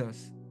Lord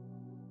Jesus,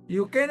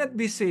 you cannot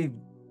be saved.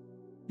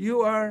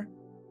 You are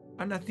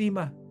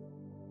anathema.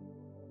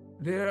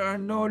 There are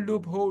no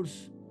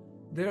loopholes.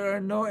 There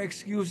are no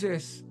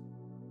excuses.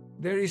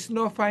 There is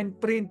no fine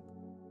print.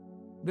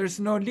 There's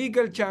no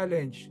legal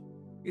challenge.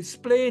 It's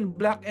plain,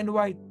 black and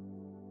white.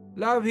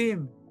 Love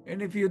Him.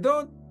 And if you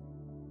don't,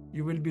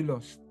 you will be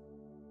lost.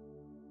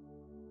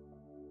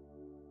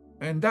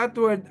 And that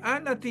word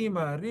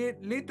anathema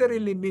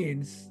literally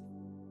means,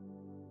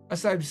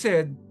 as I've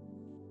said,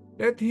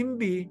 let him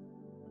be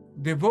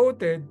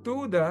devoted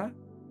to the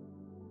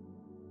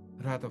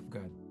wrath of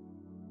God.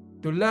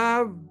 To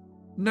love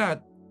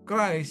not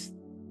Christ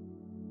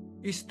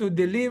is to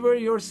deliver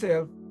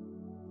yourself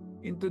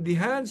into the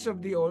hands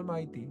of the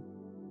Almighty,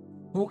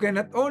 who can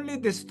not only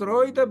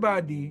destroy the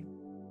body,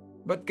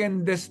 but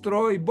can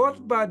destroy both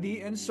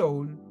body and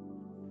soul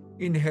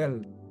in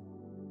hell.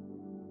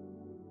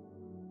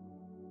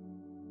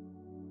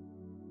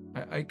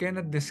 I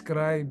cannot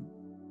describe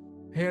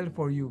hell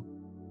for you.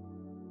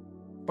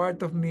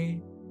 Part of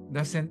me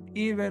doesn't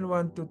even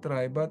want to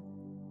try, but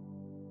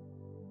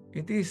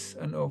it is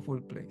an awful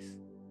place.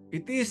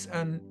 It is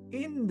an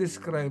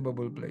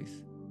indescribable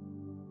place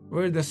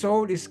where the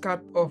soul is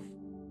cut off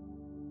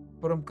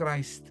from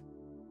Christ.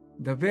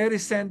 The very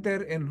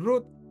center and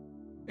root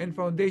and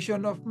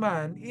foundation of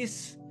man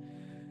is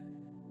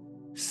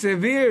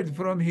severed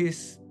from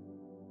his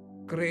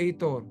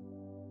Creator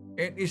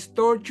and is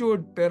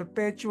tortured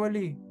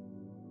perpetually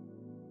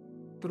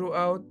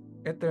throughout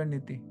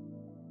eternity.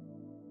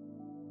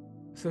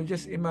 So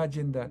just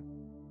imagine that.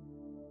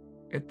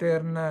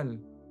 Eternal,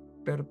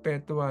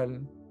 perpetual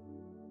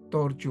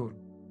torture.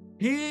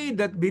 He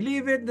that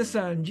believeth the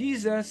Son,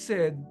 Jesus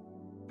said,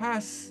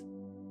 has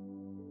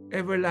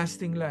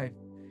everlasting life.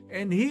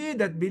 And he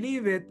that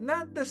believeth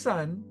not the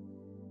Son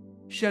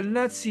shall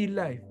not see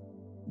life,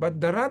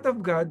 but the wrath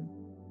of God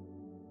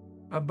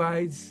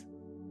abides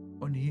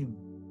on him.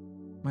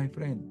 My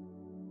friend,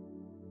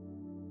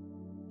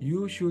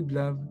 you should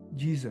love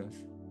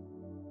Jesus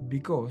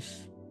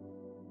because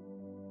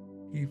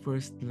He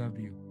first loved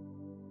you.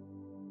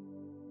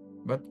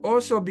 But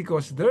also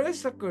because there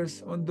is a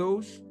curse on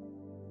those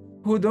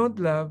who don't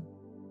love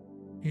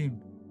Him.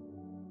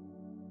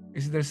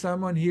 Is there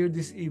someone here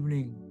this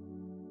evening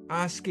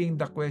asking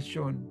the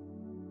question,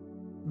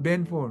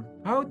 Benfour,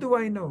 how do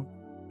I know?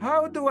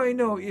 How do I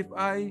know if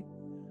I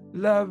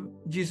love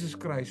Jesus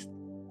Christ?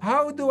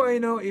 How do I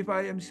know if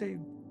I am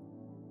saved?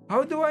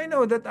 How do I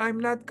know that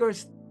I'm not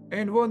cursed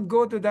and won't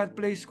go to that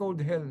place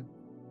called hell?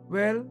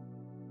 Well,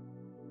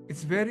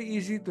 it's very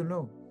easy to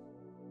know.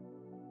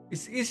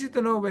 It's easy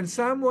to know when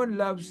someone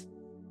loves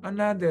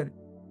another,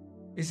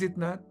 is it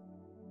not?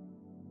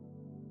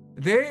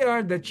 They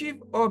are the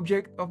chief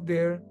object of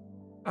their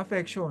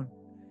affection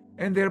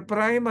and their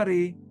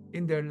primary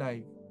in their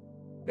life.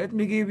 Let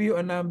me give you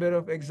a number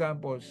of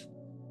examples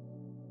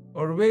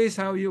or ways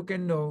how you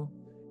can know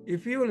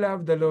if you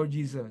love the Lord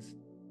Jesus.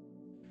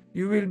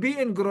 You will be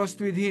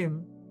engrossed with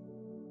Him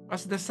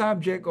as the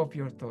subject of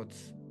your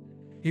thoughts.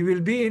 He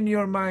will be in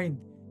your mind.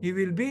 He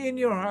will be in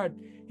your heart.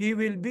 He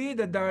will be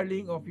the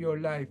darling of your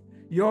life,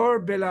 your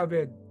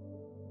beloved.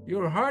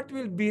 Your heart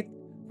will beat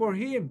for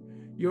Him.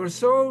 Your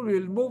soul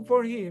will move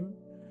for Him.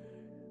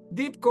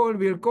 Deep call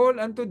will call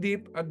unto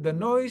deep at the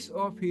noise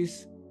of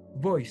His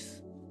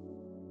voice.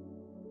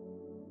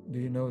 Do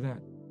you know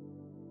that?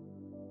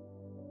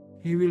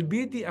 He will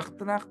be the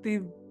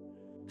attractive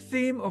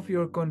theme of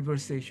your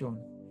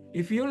conversation.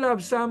 If you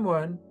love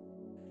someone,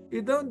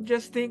 you don't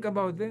just think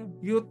about them.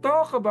 You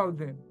talk about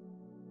them.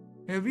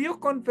 Have you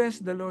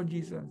confessed the Lord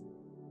Jesus?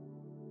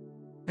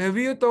 Have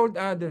you told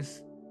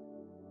others?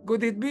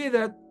 Could it be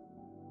that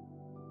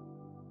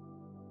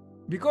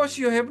because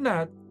you have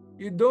not,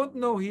 you don't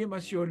know Him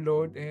as your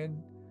Lord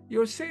and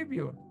your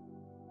Savior?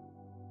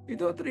 You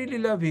don't really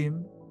love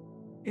Him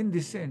in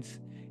this sense.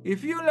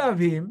 If you love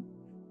Him,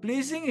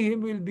 pleasing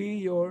Him will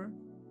be your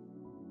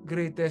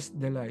greatest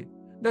delight.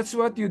 That's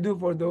what you do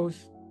for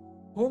those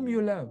whom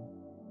you love.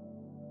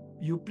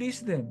 You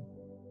please them.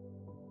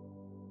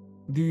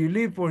 Do you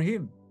live for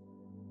Him?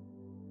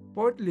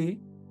 Fourthly,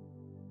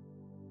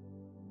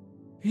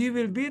 He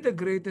will be the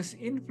greatest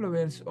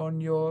influence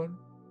on your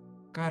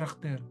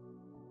character.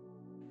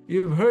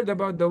 You've heard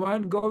about the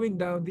one going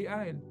down the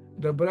aisle,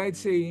 the bride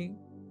saying,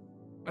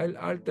 I'll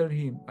alter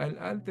him, I'll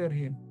alter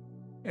him.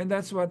 And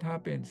that's what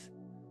happens,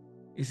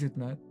 is it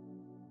not?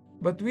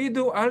 But we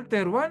do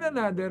alter one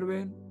another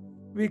when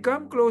we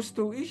come close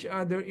to each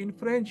other in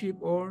friendship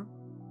or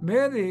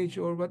marriage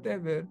or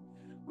whatever.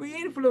 We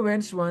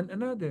influence one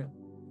another.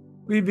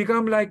 We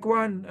become like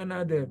one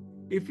another.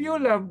 If you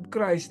love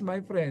Christ, my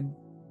friend,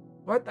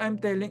 what I'm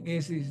telling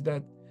is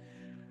that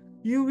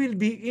you will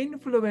be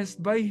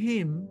influenced by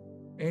Him.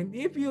 And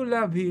if you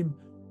love Him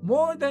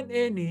more than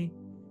any,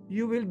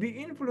 you will be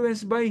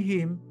influenced by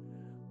Him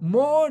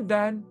more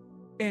than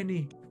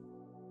any.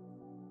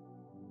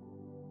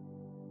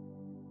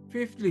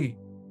 Fifthly,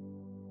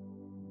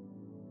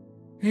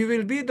 He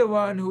will be the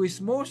one who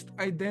is most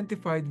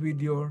identified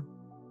with your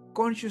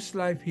conscious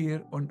life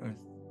here on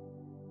earth.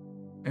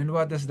 And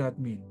what does that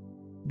mean?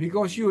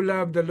 Because you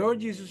love the Lord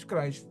Jesus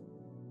Christ,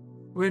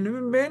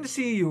 when men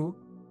see you,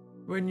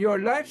 when your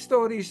life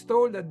story is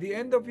told at the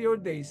end of your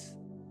days,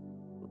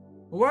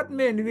 what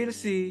men will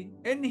see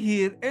and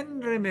hear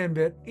and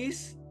remember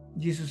is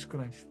Jesus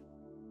Christ.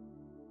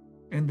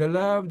 and the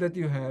love that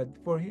you had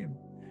for him,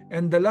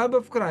 and the love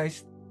of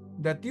Christ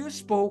that you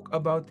spoke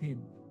about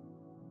him.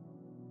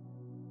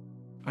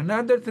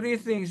 Another three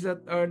things that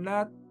are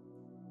not,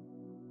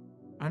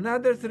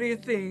 another three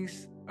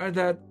things are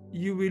that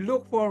you will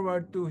look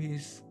forward to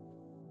his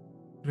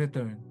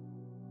return.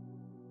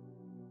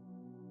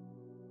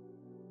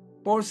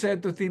 Paul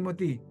said to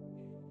Timothy,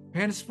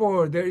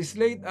 henceforth there is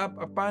laid up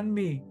upon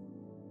me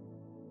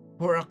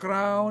for a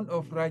crown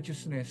of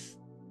righteousness,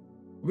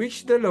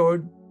 which the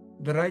Lord,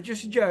 the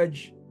righteous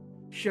judge,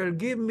 shall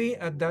give me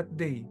at that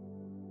day,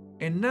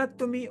 and not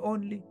to me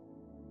only,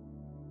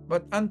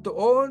 but unto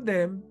all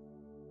them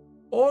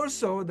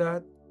also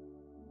that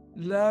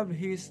love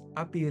his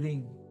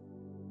appearing.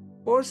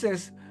 Paul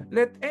says,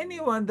 let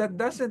anyone that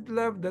doesn't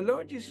love the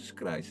Lord Jesus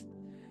Christ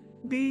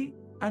be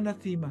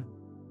anathema.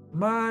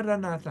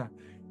 Maranatha.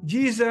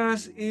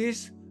 Jesus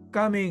is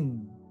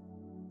coming.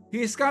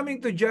 He is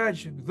coming to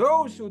judge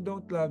those who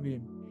don't love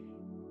him.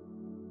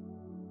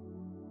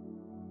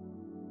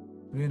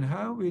 Then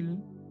how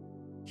will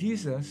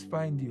Jesus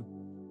find you,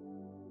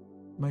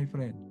 my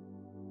friend?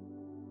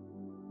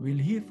 Will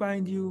he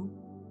find you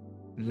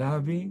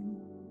loving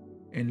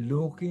and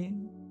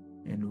looking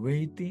and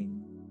waiting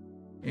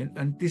and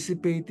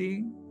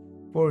anticipating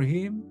for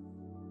him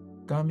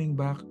coming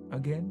back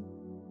again?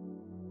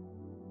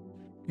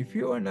 If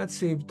you are not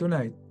saved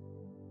tonight,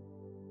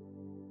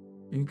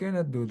 you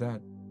cannot do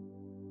that.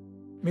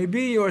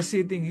 Maybe you are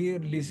sitting here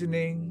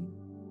listening.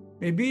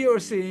 Maybe you are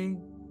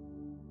saying,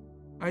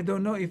 I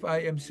don't know if I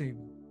am saved.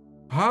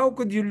 How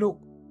could you look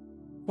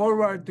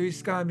forward to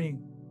his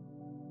coming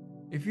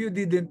if you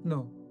didn't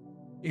know?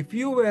 If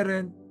you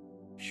weren't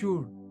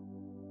sure,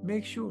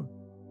 make sure.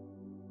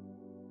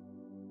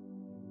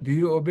 Do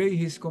you obey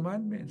his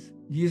commandments?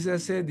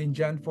 Jesus said in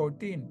John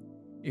 14,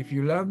 if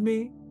you love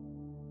me,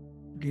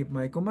 keep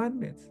my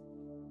commandments.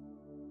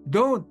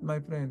 Don't, my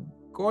friend,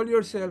 call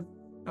yourself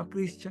a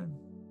Christian.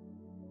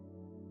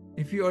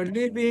 If you are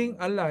living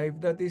a life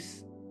that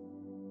is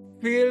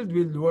filled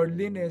with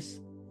worldliness,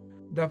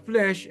 the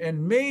flesh,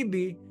 and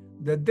maybe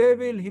the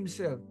devil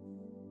himself,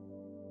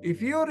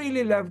 if you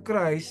really love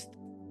Christ,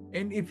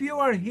 and if you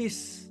are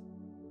his,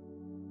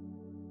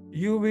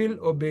 you will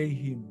obey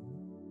him.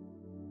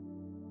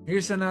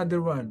 Here's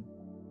another one.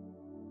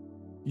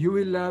 You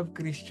will love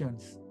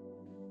Christians.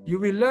 You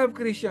will love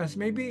Christians.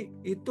 Maybe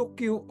it took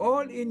you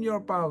all in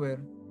your power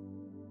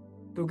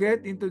to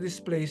get into this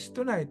place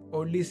tonight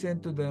or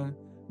listen to the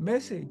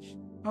message.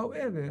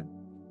 However,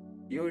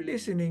 you're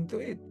listening to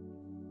it.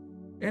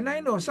 And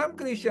I know some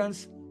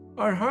Christians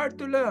are hard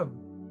to love.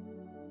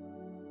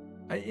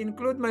 I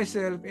include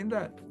myself in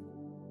that.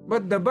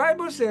 But the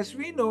Bible says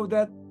we know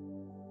that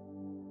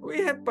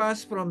we have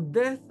passed from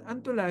death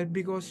unto life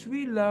because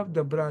we love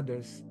the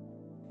brothers.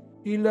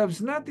 He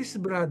loves not his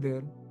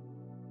brother,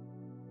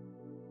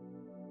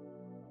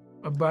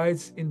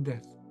 abides in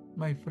death.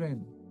 My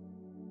friend,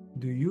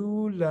 do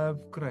you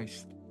love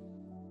Christ?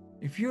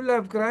 If you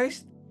love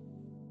Christ,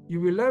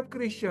 you will love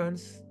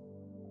Christians,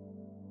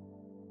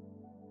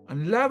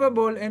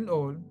 unlovable and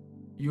all.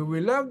 You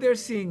will love their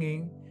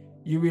singing.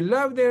 You will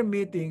love their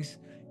meetings.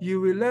 You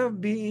will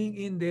love being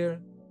in their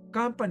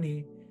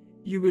company.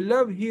 You will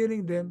love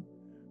hearing them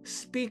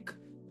speak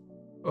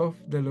of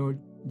the Lord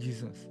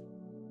Jesus.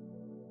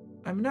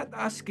 I'm not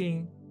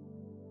asking,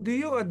 do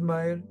you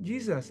admire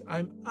Jesus?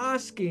 I'm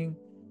asking,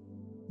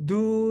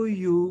 do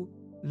you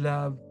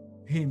love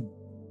him?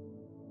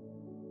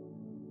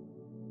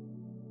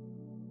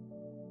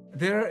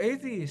 There are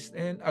atheists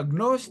and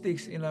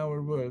agnostics in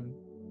our world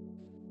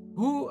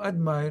who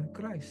admire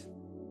Christ.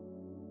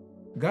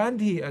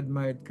 Gandhi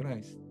admired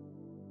Christ,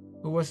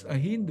 who was a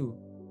Hindu.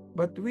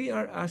 But we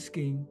are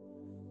asking,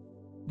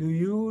 do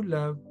you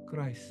love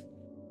Christ?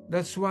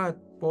 That's what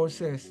Paul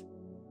says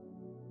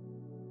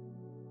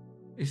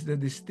is the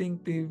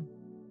distinctive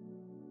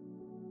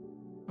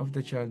of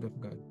the child of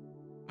God.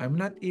 I'm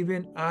not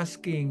even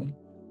asking,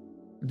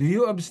 do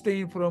you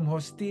abstain from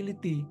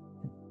hostility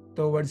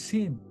towards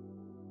him?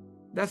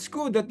 That's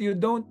good that you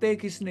don't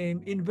take his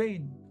name in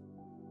vain.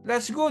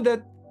 That's good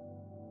that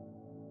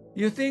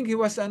you think he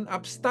was an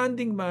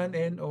upstanding man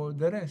and all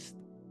the rest.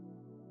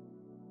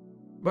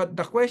 But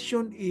the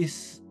question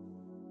is,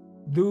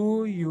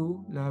 do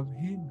you love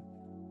him?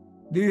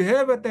 Do you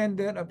have a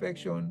tender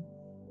affection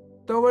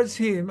towards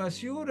him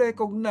as you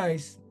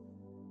recognize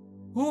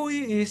who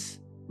he is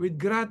with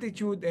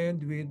gratitude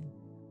and with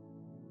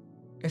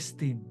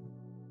esteem?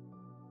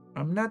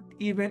 I'm not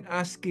even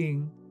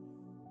asking,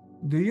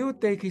 do you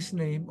take his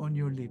name on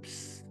your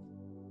lips?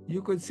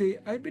 You could say,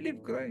 I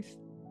believe Christ.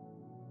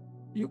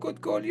 You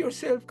could call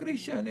yourself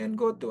Christian and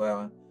go to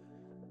a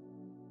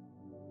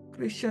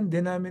Christian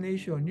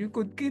denomination. You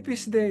could keep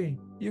his day.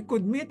 You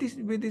could meet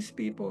with his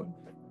people.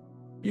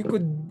 You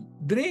could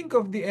drink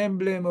of the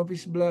emblem of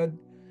his blood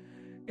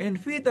and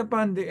feed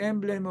upon the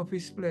emblem of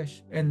his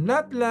flesh and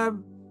not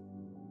love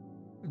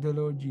the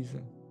Lord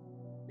Jesus.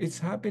 It's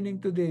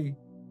happening today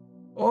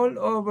all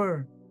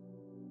over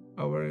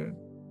our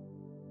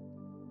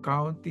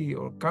county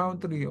or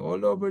country,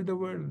 all over the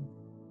world.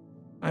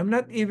 I'm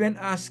not even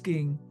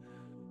asking,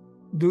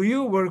 Do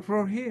you work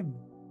for Him?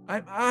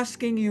 I'm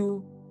asking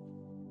you,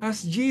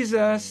 has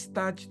Jesus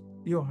touched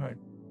your heart?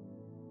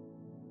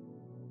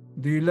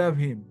 Do you love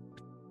Him?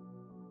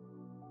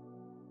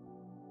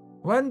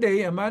 One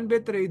day, a man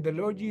betrayed the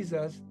Lord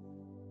Jesus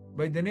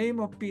by the name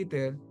of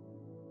Peter.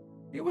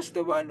 He was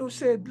the one who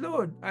said,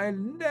 Lord, I'll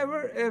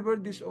never ever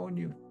disown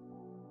you.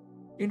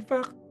 In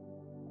fact,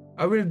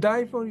 I will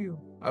die for you.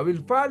 I will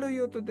follow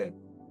you to death.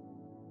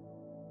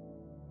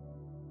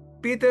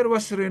 Peter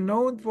was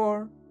renowned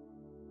for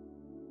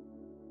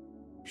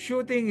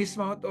shooting his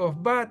mouth off,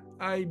 but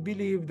I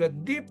believe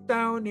that deep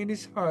down in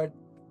his heart,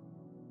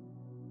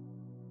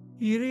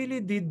 he really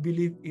did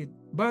believe it.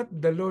 But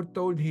the Lord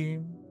told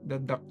him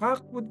that the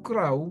cock would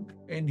crow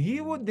and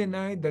he would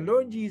deny the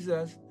Lord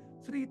Jesus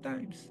 3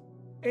 times.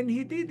 And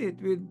he did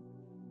it with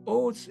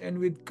oaths and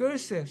with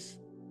curses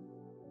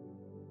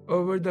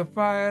over the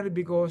fire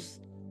because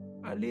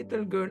a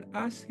little girl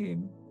asked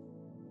him,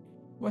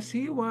 was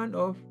he one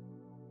of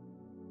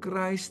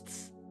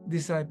Christ's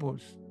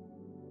disciples?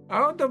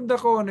 Out of the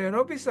corner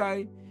of his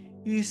eye,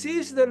 he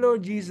sees the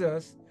Lord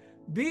Jesus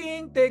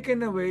being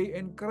taken away,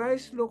 and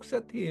Christ looks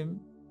at him,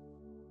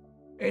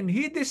 and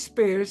he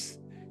despairs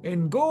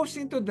and goes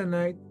into the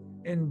night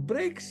and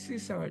breaks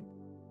his heart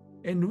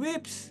and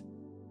weeps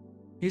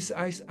his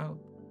eyes out.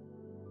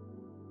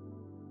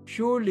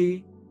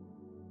 Surely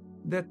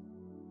that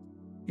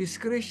his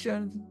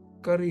Christian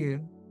career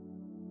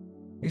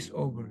is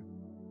over.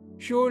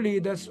 Surely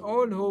that's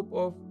all hope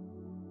of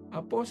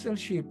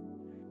apostleship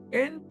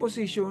and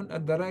position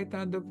at the right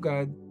hand of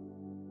God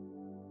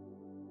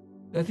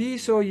that he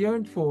so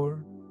yearned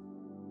for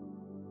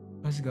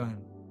has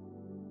gone.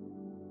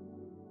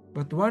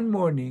 But one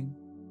morning,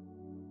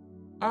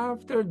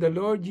 after the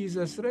Lord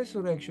Jesus'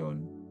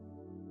 resurrection,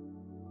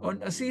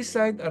 on a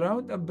seaside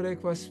around a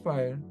breakfast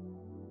fire,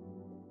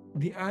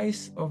 the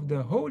eyes of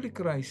the Holy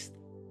Christ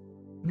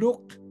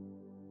looked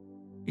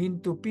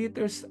into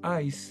Peter's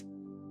eyes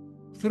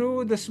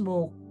through the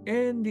smoke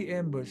and the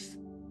embers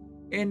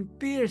and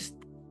pierced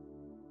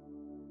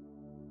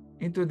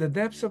into the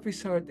depths of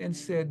his heart and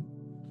said,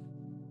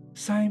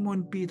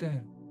 Simon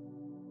Peter,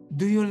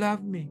 do you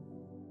love me?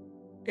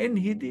 And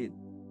he did.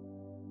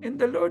 And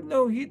the Lord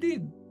knew he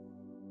did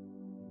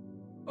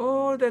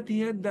all that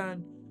he had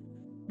done,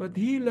 but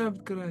he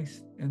loved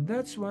Christ. And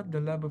that's what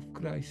the love of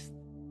Christ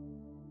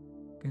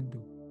can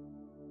do.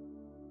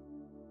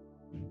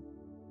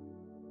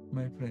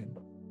 My friend,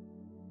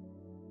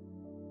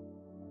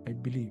 I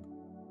believe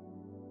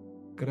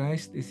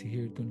Christ is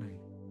here tonight.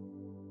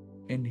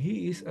 And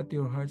he is at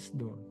your heart's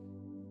door.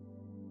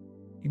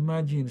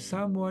 Imagine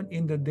someone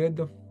in the dead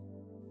of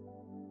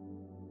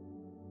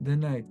the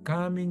night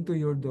coming to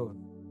your door.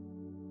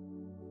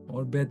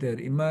 Or better,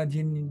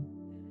 imagine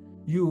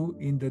you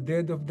in the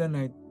dead of the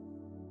night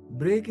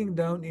breaking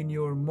down in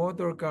your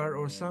motor car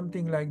or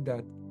something like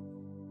that.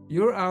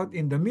 You're out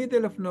in the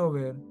middle of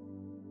nowhere,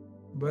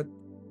 but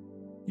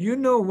you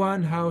know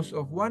one house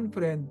of one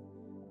friend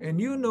and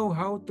you know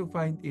how to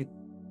find it.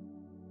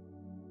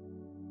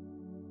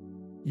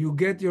 You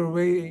get your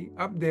way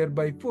up there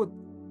by foot,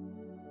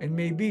 and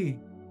maybe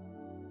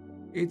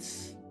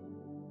it's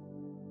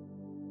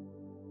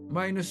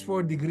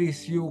 -4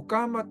 degrees. You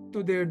come up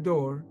to their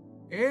door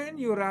and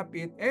you wrap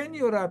it and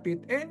you wrap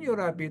it and you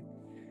wrap it,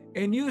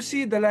 and you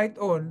see the light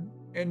on,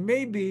 and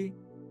maybe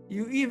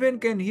you even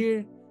can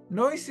hear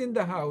noise in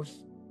the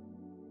house,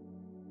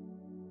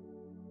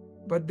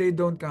 but they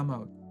don't come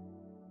out.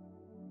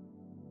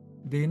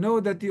 They know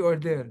that you are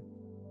there.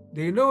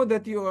 They know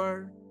that you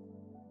are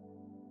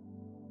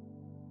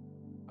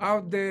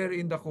out there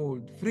in the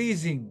cold,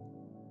 freezing.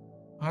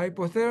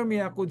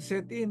 Hypothermia could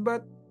set in,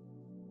 but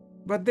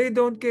they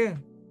don't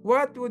care.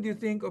 What would you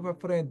think of a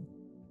friend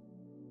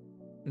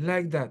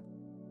like that?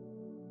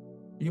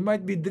 You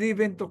might be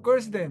driven to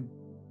curse them.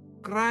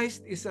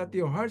 Christ is at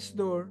your heart's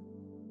door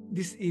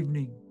this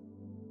evening.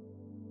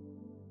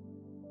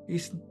 He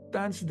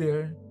stands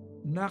there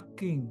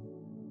knocking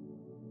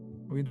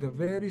with a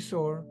very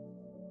sore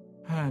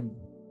hand.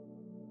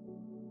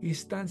 He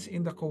stands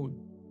in the cold,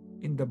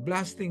 in the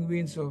blasting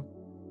winds of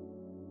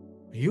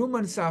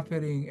human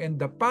suffering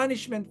and the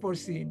punishment for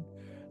sin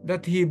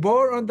that he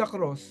bore on the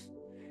cross.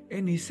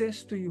 And he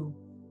says to you,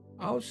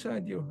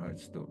 outside your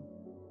heart's door,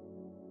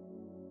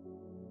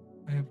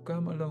 I have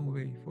come a long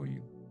way for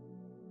you.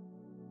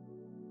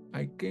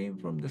 I came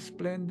from the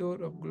splendor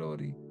of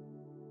glory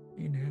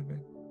in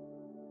heaven.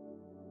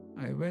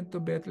 I went to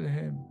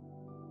Bethlehem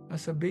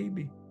as a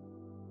baby.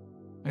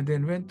 I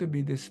then went to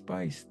be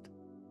despised.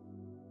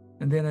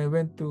 And then I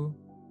went to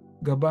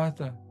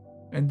Gabbatha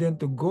and then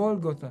to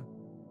Golgotha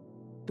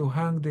to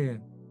hang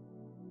there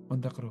on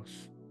the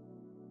cross.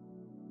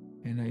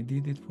 And I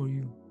did it for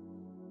you.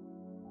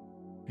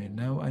 And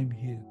now I'm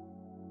here,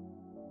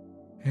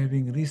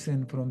 having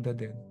risen from the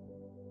dead,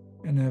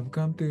 and I have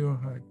come to your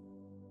heart.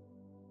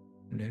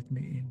 Let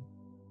me in.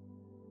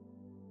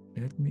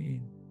 Let me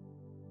in,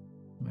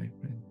 my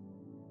friend.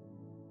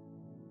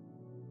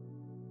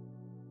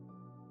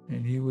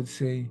 And he would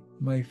say,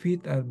 my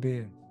feet are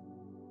bare,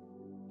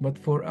 but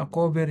for a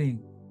covering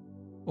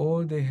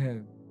All they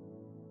have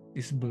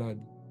is blood.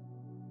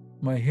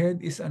 My head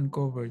is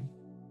uncovered,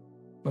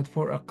 but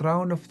for a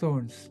crown of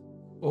thorns,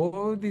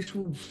 all these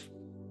wounds,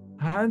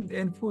 hand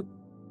and foot,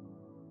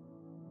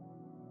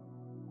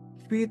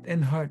 feet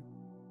and heart,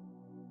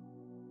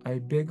 I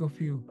beg of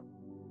you,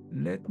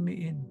 let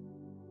me in.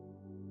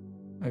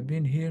 I've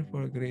been here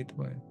for a great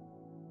while.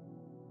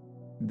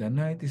 The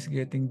night is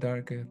getting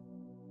darker.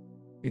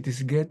 It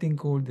is getting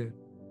colder.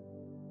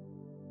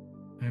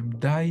 I'm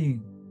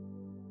dying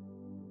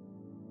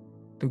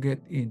to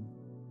get in.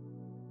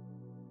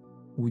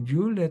 Would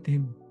you let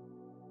him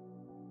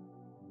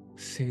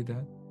say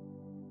that?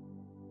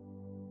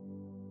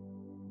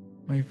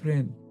 My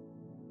friend,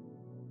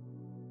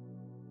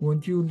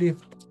 won't you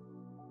lift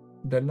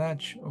the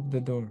latch of the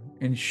door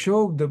and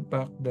shove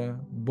back the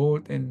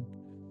bolt and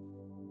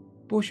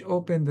push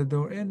open the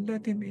door and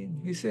let him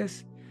in? He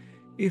says,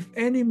 if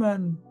any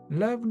man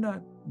love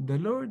not the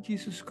Lord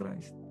Jesus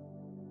Christ,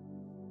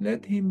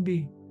 let him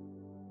be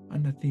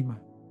anathema.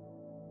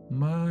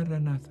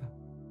 Maranatha.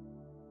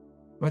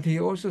 But he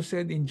also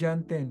said in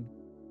John 10,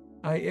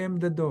 I am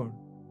the door.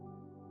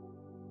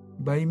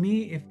 By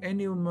me, if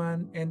any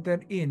man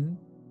enter in,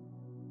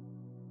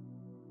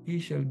 he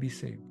shall be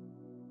saved.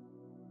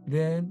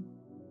 Then,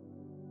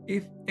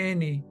 if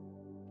any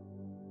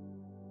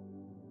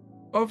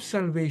of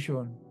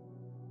salvation,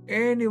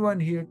 anyone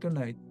here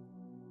tonight,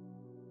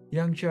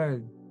 young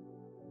child,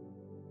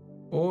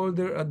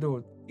 older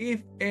adult,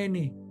 if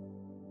any,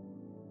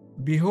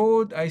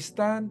 behold, I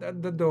stand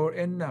at the door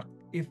and knock.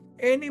 If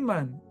any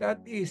man,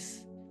 that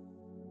is,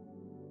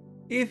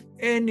 if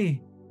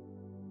any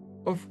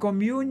of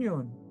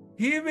communion,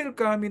 he will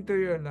come into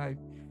your life.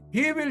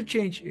 He will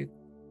change it.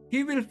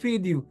 He will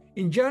feed you.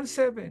 In John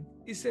 7,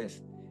 he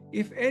says,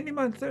 if any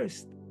man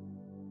thirst,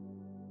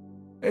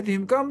 let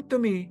him come to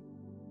me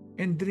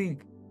and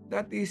drink.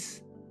 That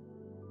is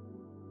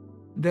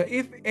the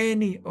if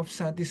any of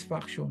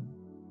satisfaction.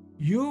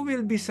 You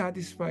will be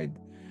satisfied.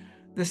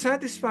 The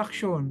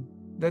satisfaction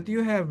that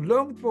you have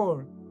longed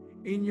for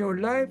in your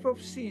life of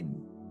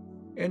sin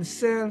and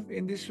self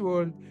in this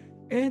world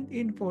and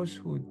in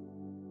falsehood,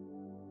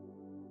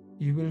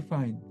 you will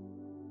find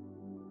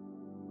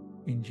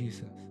in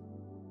Jesus.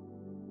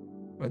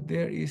 But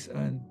there is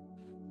an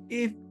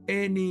if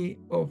any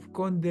of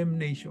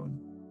condemnation,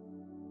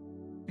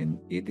 and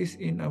it is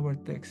in our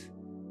text.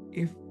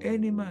 If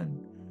any man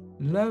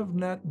love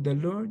not the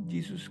Lord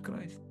Jesus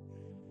Christ,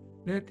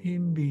 let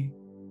him be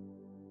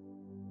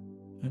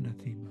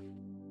anathema.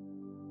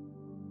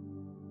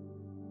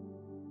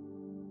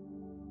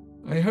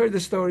 I heard the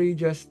story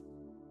just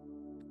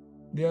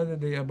the other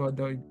day about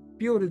the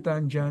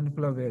Puritan John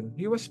Flavel.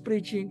 He was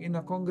preaching in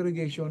a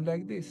congregation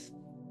like this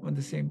on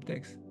the same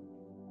text.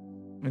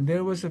 And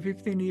there was a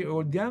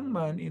 15-year-old young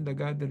man in the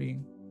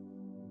gathering.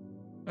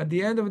 At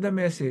the end of the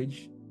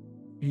message,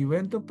 he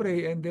went to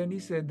pray, and then he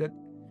said that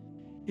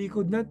he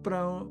could not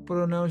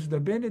pronounce the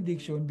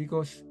benediction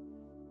because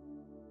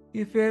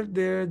he felt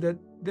there that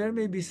there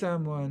may be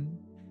someone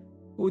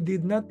who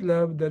did not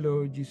love the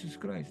Lord Jesus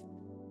Christ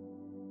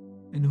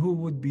and who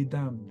would be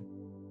damned.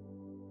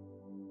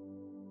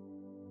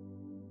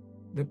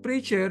 The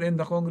preacher and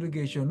the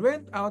congregation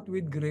went out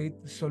with great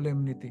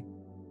solemnity,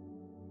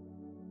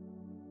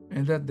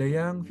 and that the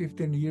young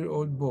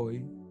 15-year-old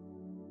boy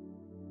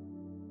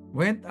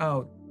went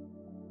out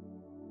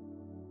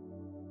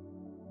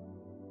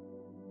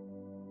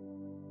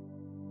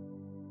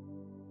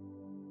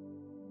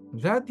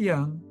That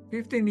young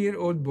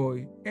 15-year-old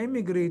boy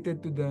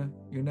emigrated to the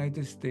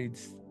United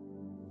States.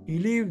 He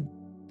lived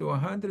to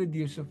 100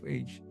 years of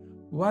age.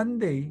 One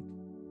day,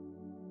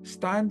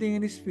 standing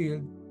in his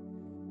field,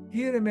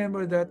 he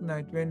remembered that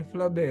night when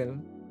Flabel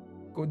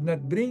could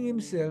not bring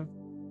himself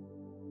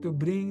to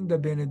bring the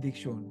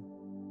benediction.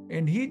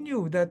 And he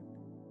knew that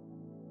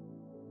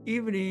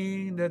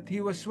evening that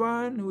he was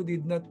one who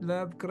did not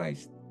love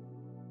Christ.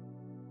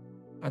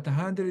 At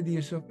 100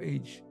 years of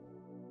age,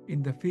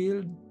 in the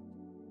field,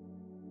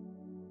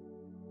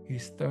 he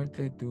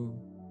started to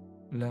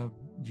love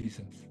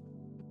Jesus.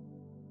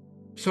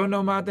 So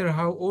no matter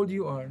how old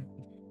you are,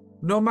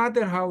 no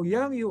matter how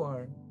young you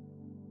are,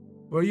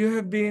 where you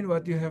have been,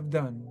 what you have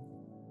done,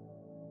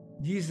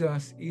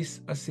 Jesus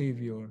is a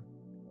Savior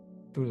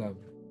to love.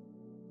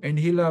 And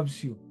He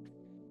loves you.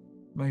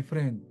 My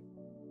friend,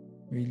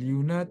 will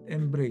you not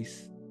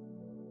embrace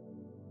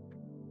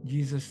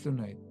Jesus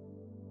tonight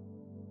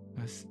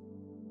as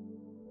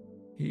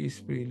He is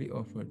freely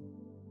offered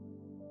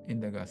in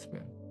the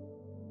gospel?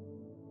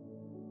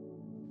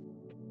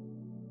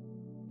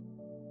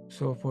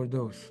 So for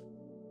those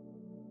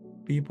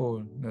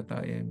people that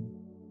I am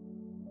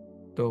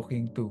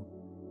talking to,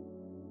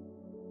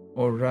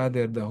 or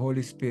rather the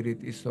Holy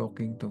Spirit is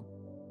talking to,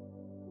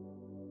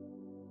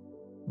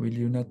 will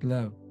you not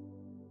love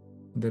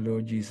the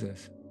Lord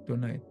Jesus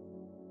tonight?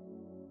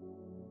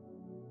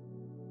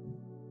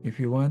 If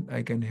you want,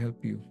 I can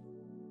help you.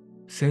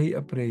 Say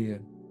a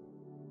prayer,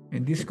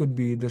 and this could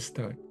be the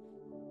start.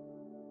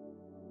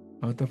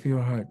 Out of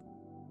your heart,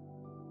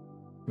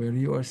 where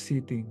you are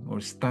sitting or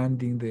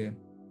standing there,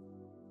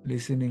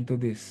 listening to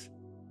this,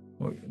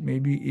 or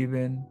maybe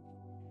even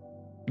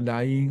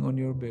lying on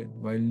your bed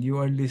while you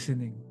are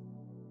listening,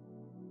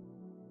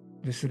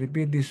 just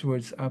repeat these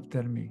words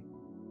after me,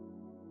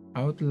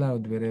 out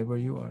loud wherever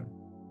you are,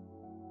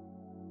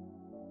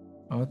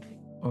 out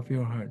of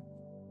your heart.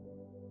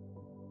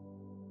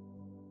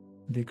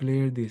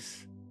 Declare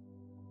this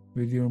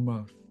with your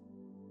mouth,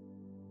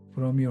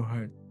 from your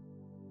heart.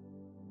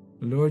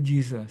 Lord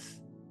Jesus,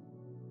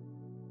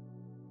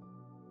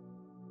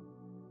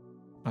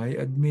 I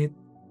admit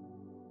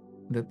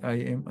that I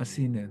am a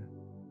sinner.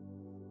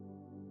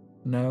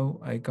 Now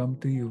I come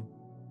to you.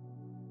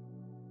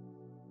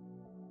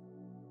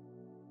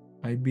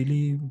 I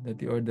believe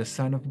that you are the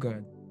Son of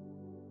God.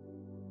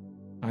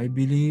 I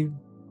believe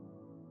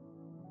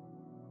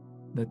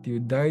that you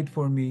died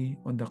for me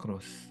on the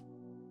cross.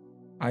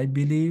 I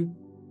believe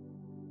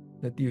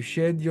that you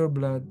shed your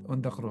blood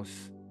on the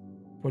cross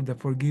for the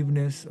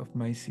forgiveness of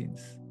my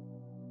sins.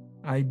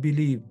 I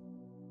believe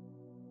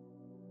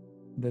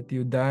that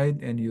you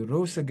died and you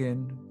rose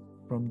again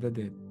from the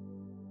dead.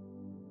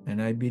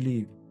 And I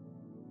believe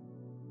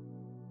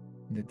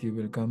that you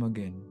will come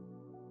again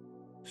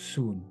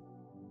soon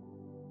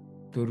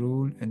to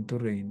rule and to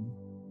reign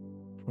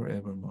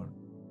forevermore.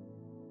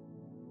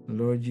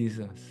 Lord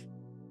Jesus,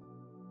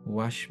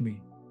 wash me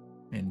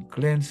and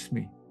cleanse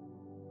me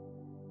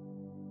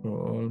for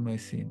all my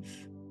sins.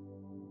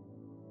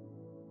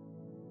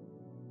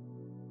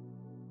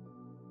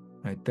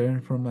 I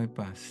turn from my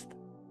past.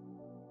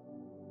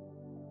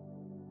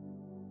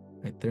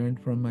 I turn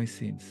from my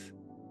sins.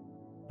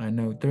 I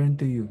now turn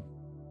to you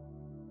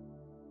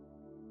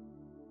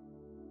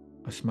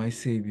as my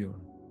Savior.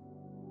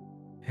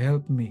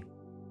 Help me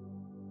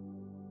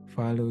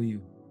follow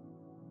you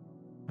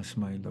as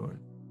my Lord.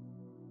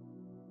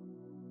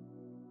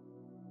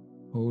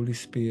 Holy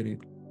Spirit,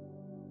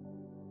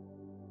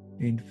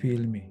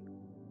 infill me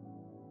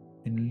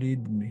and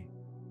lead me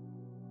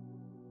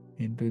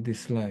into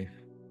this life,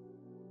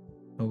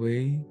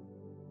 away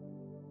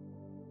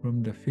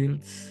from the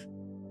fields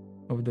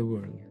of the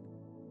world,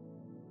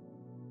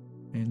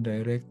 and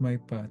direct my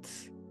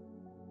paths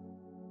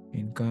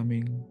in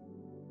coming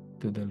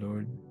to the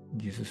Lord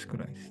Jesus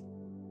Christ.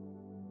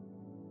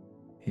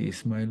 He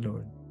is my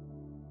Lord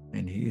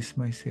and He is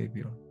my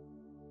Savior.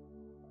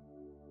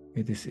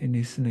 It is in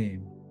His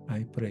name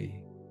I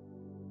pray.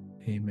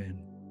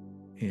 Amen,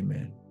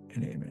 amen,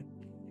 and amen.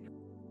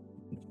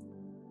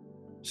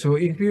 So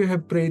if you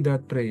have prayed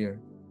that prayer,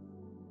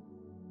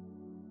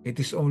 it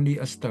is only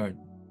a start,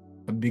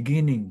 a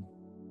beginning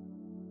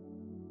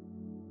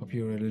of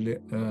your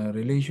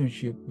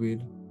relationship with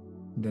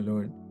the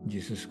Lord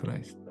Jesus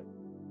Christ.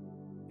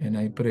 And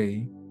I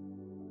pray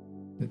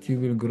that you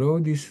will grow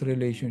this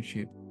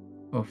relationship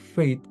of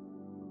faith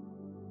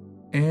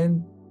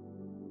and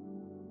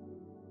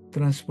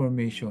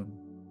transformation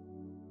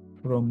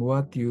from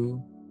what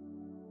you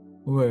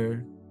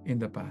were in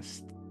the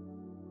past.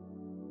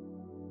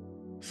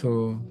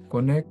 So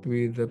connect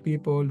with the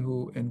people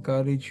who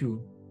encourage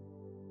you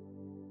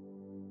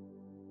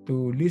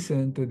to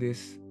listen to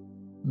this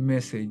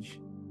message,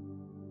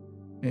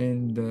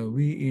 and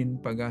we in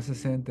Pag-asa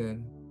Center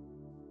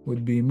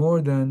would be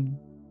more than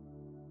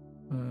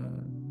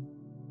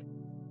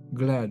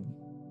glad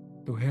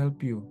to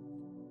help you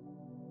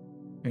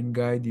and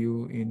guide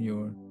you in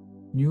your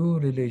new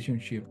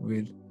relationship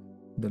with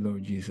the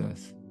Lord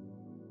Jesus.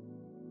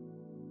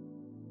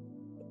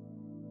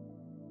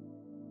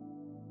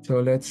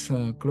 So let's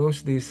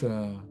close this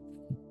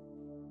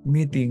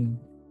meeting,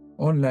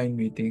 online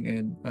meeting,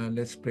 and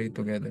let's pray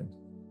together.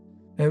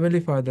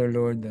 Heavenly Father,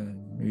 Lord,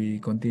 we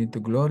continue to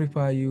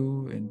glorify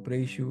you and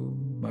praise you,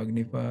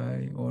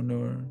 magnify,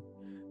 honor,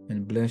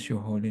 and bless your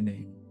holy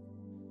name.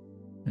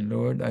 And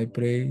Lord, I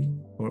pray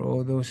for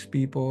all those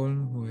people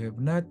who have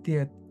not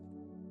yet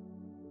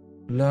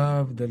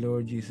loved the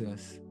Lord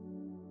Jesus.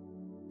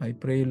 I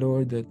pray,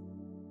 Lord, that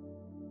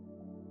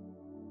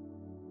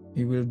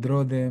you will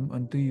draw them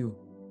unto you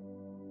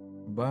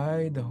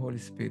by the Holy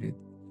Spirit,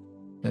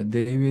 that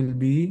they will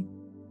be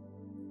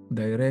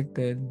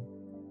directed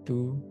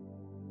to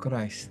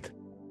Christ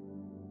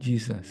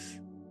Jesus,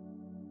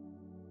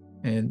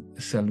 and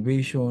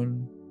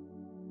salvation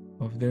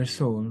of their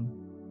soul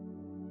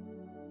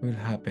will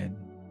happen.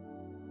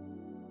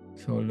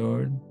 So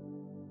Lord,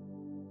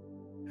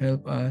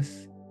 help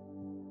us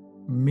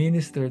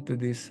minister to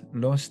these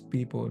lost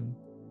people.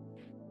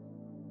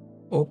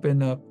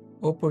 Open up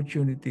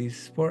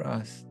opportunities for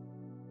us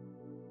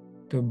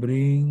to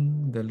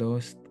bring the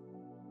lost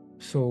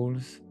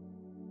souls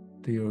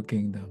to your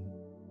kingdom.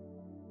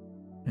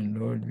 And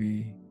Lord,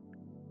 we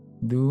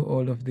do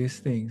all of these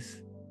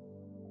things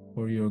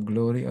for your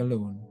glory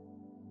alone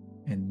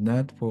and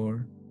not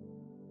for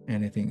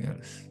anything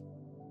else.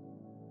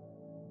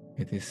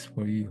 It is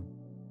for you,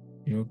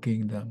 your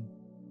kingdom.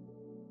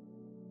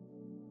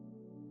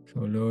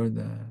 So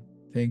Lord,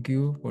 thank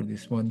you for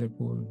this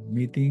wonderful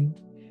meeting.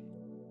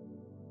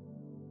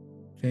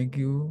 Thank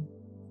you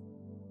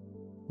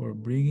for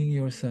bringing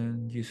your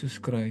Son, Jesus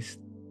Christ,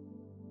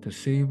 to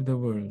save the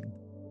world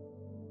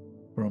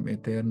from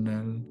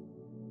eternal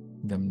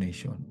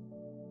damnation.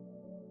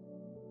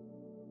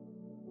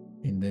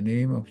 In the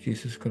name of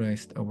Jesus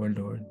Christ our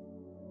Lord,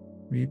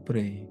 we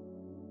pray.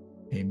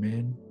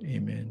 Amen,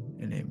 amen,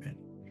 and amen.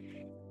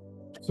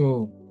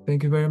 So,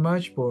 thank you very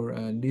much for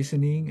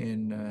listening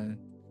and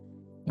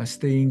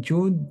staying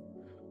tuned.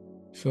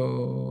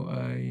 So,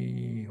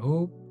 I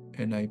hope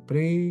and I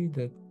pray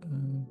that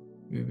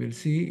we will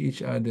see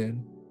each other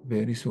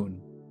very soon.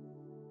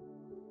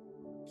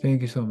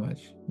 Thank you so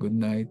much. Good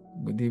night,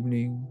 good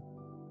evening,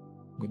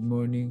 good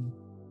morning.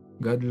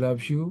 God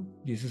loves you.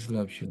 Jesus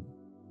loves you.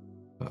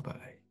 Bye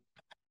bye.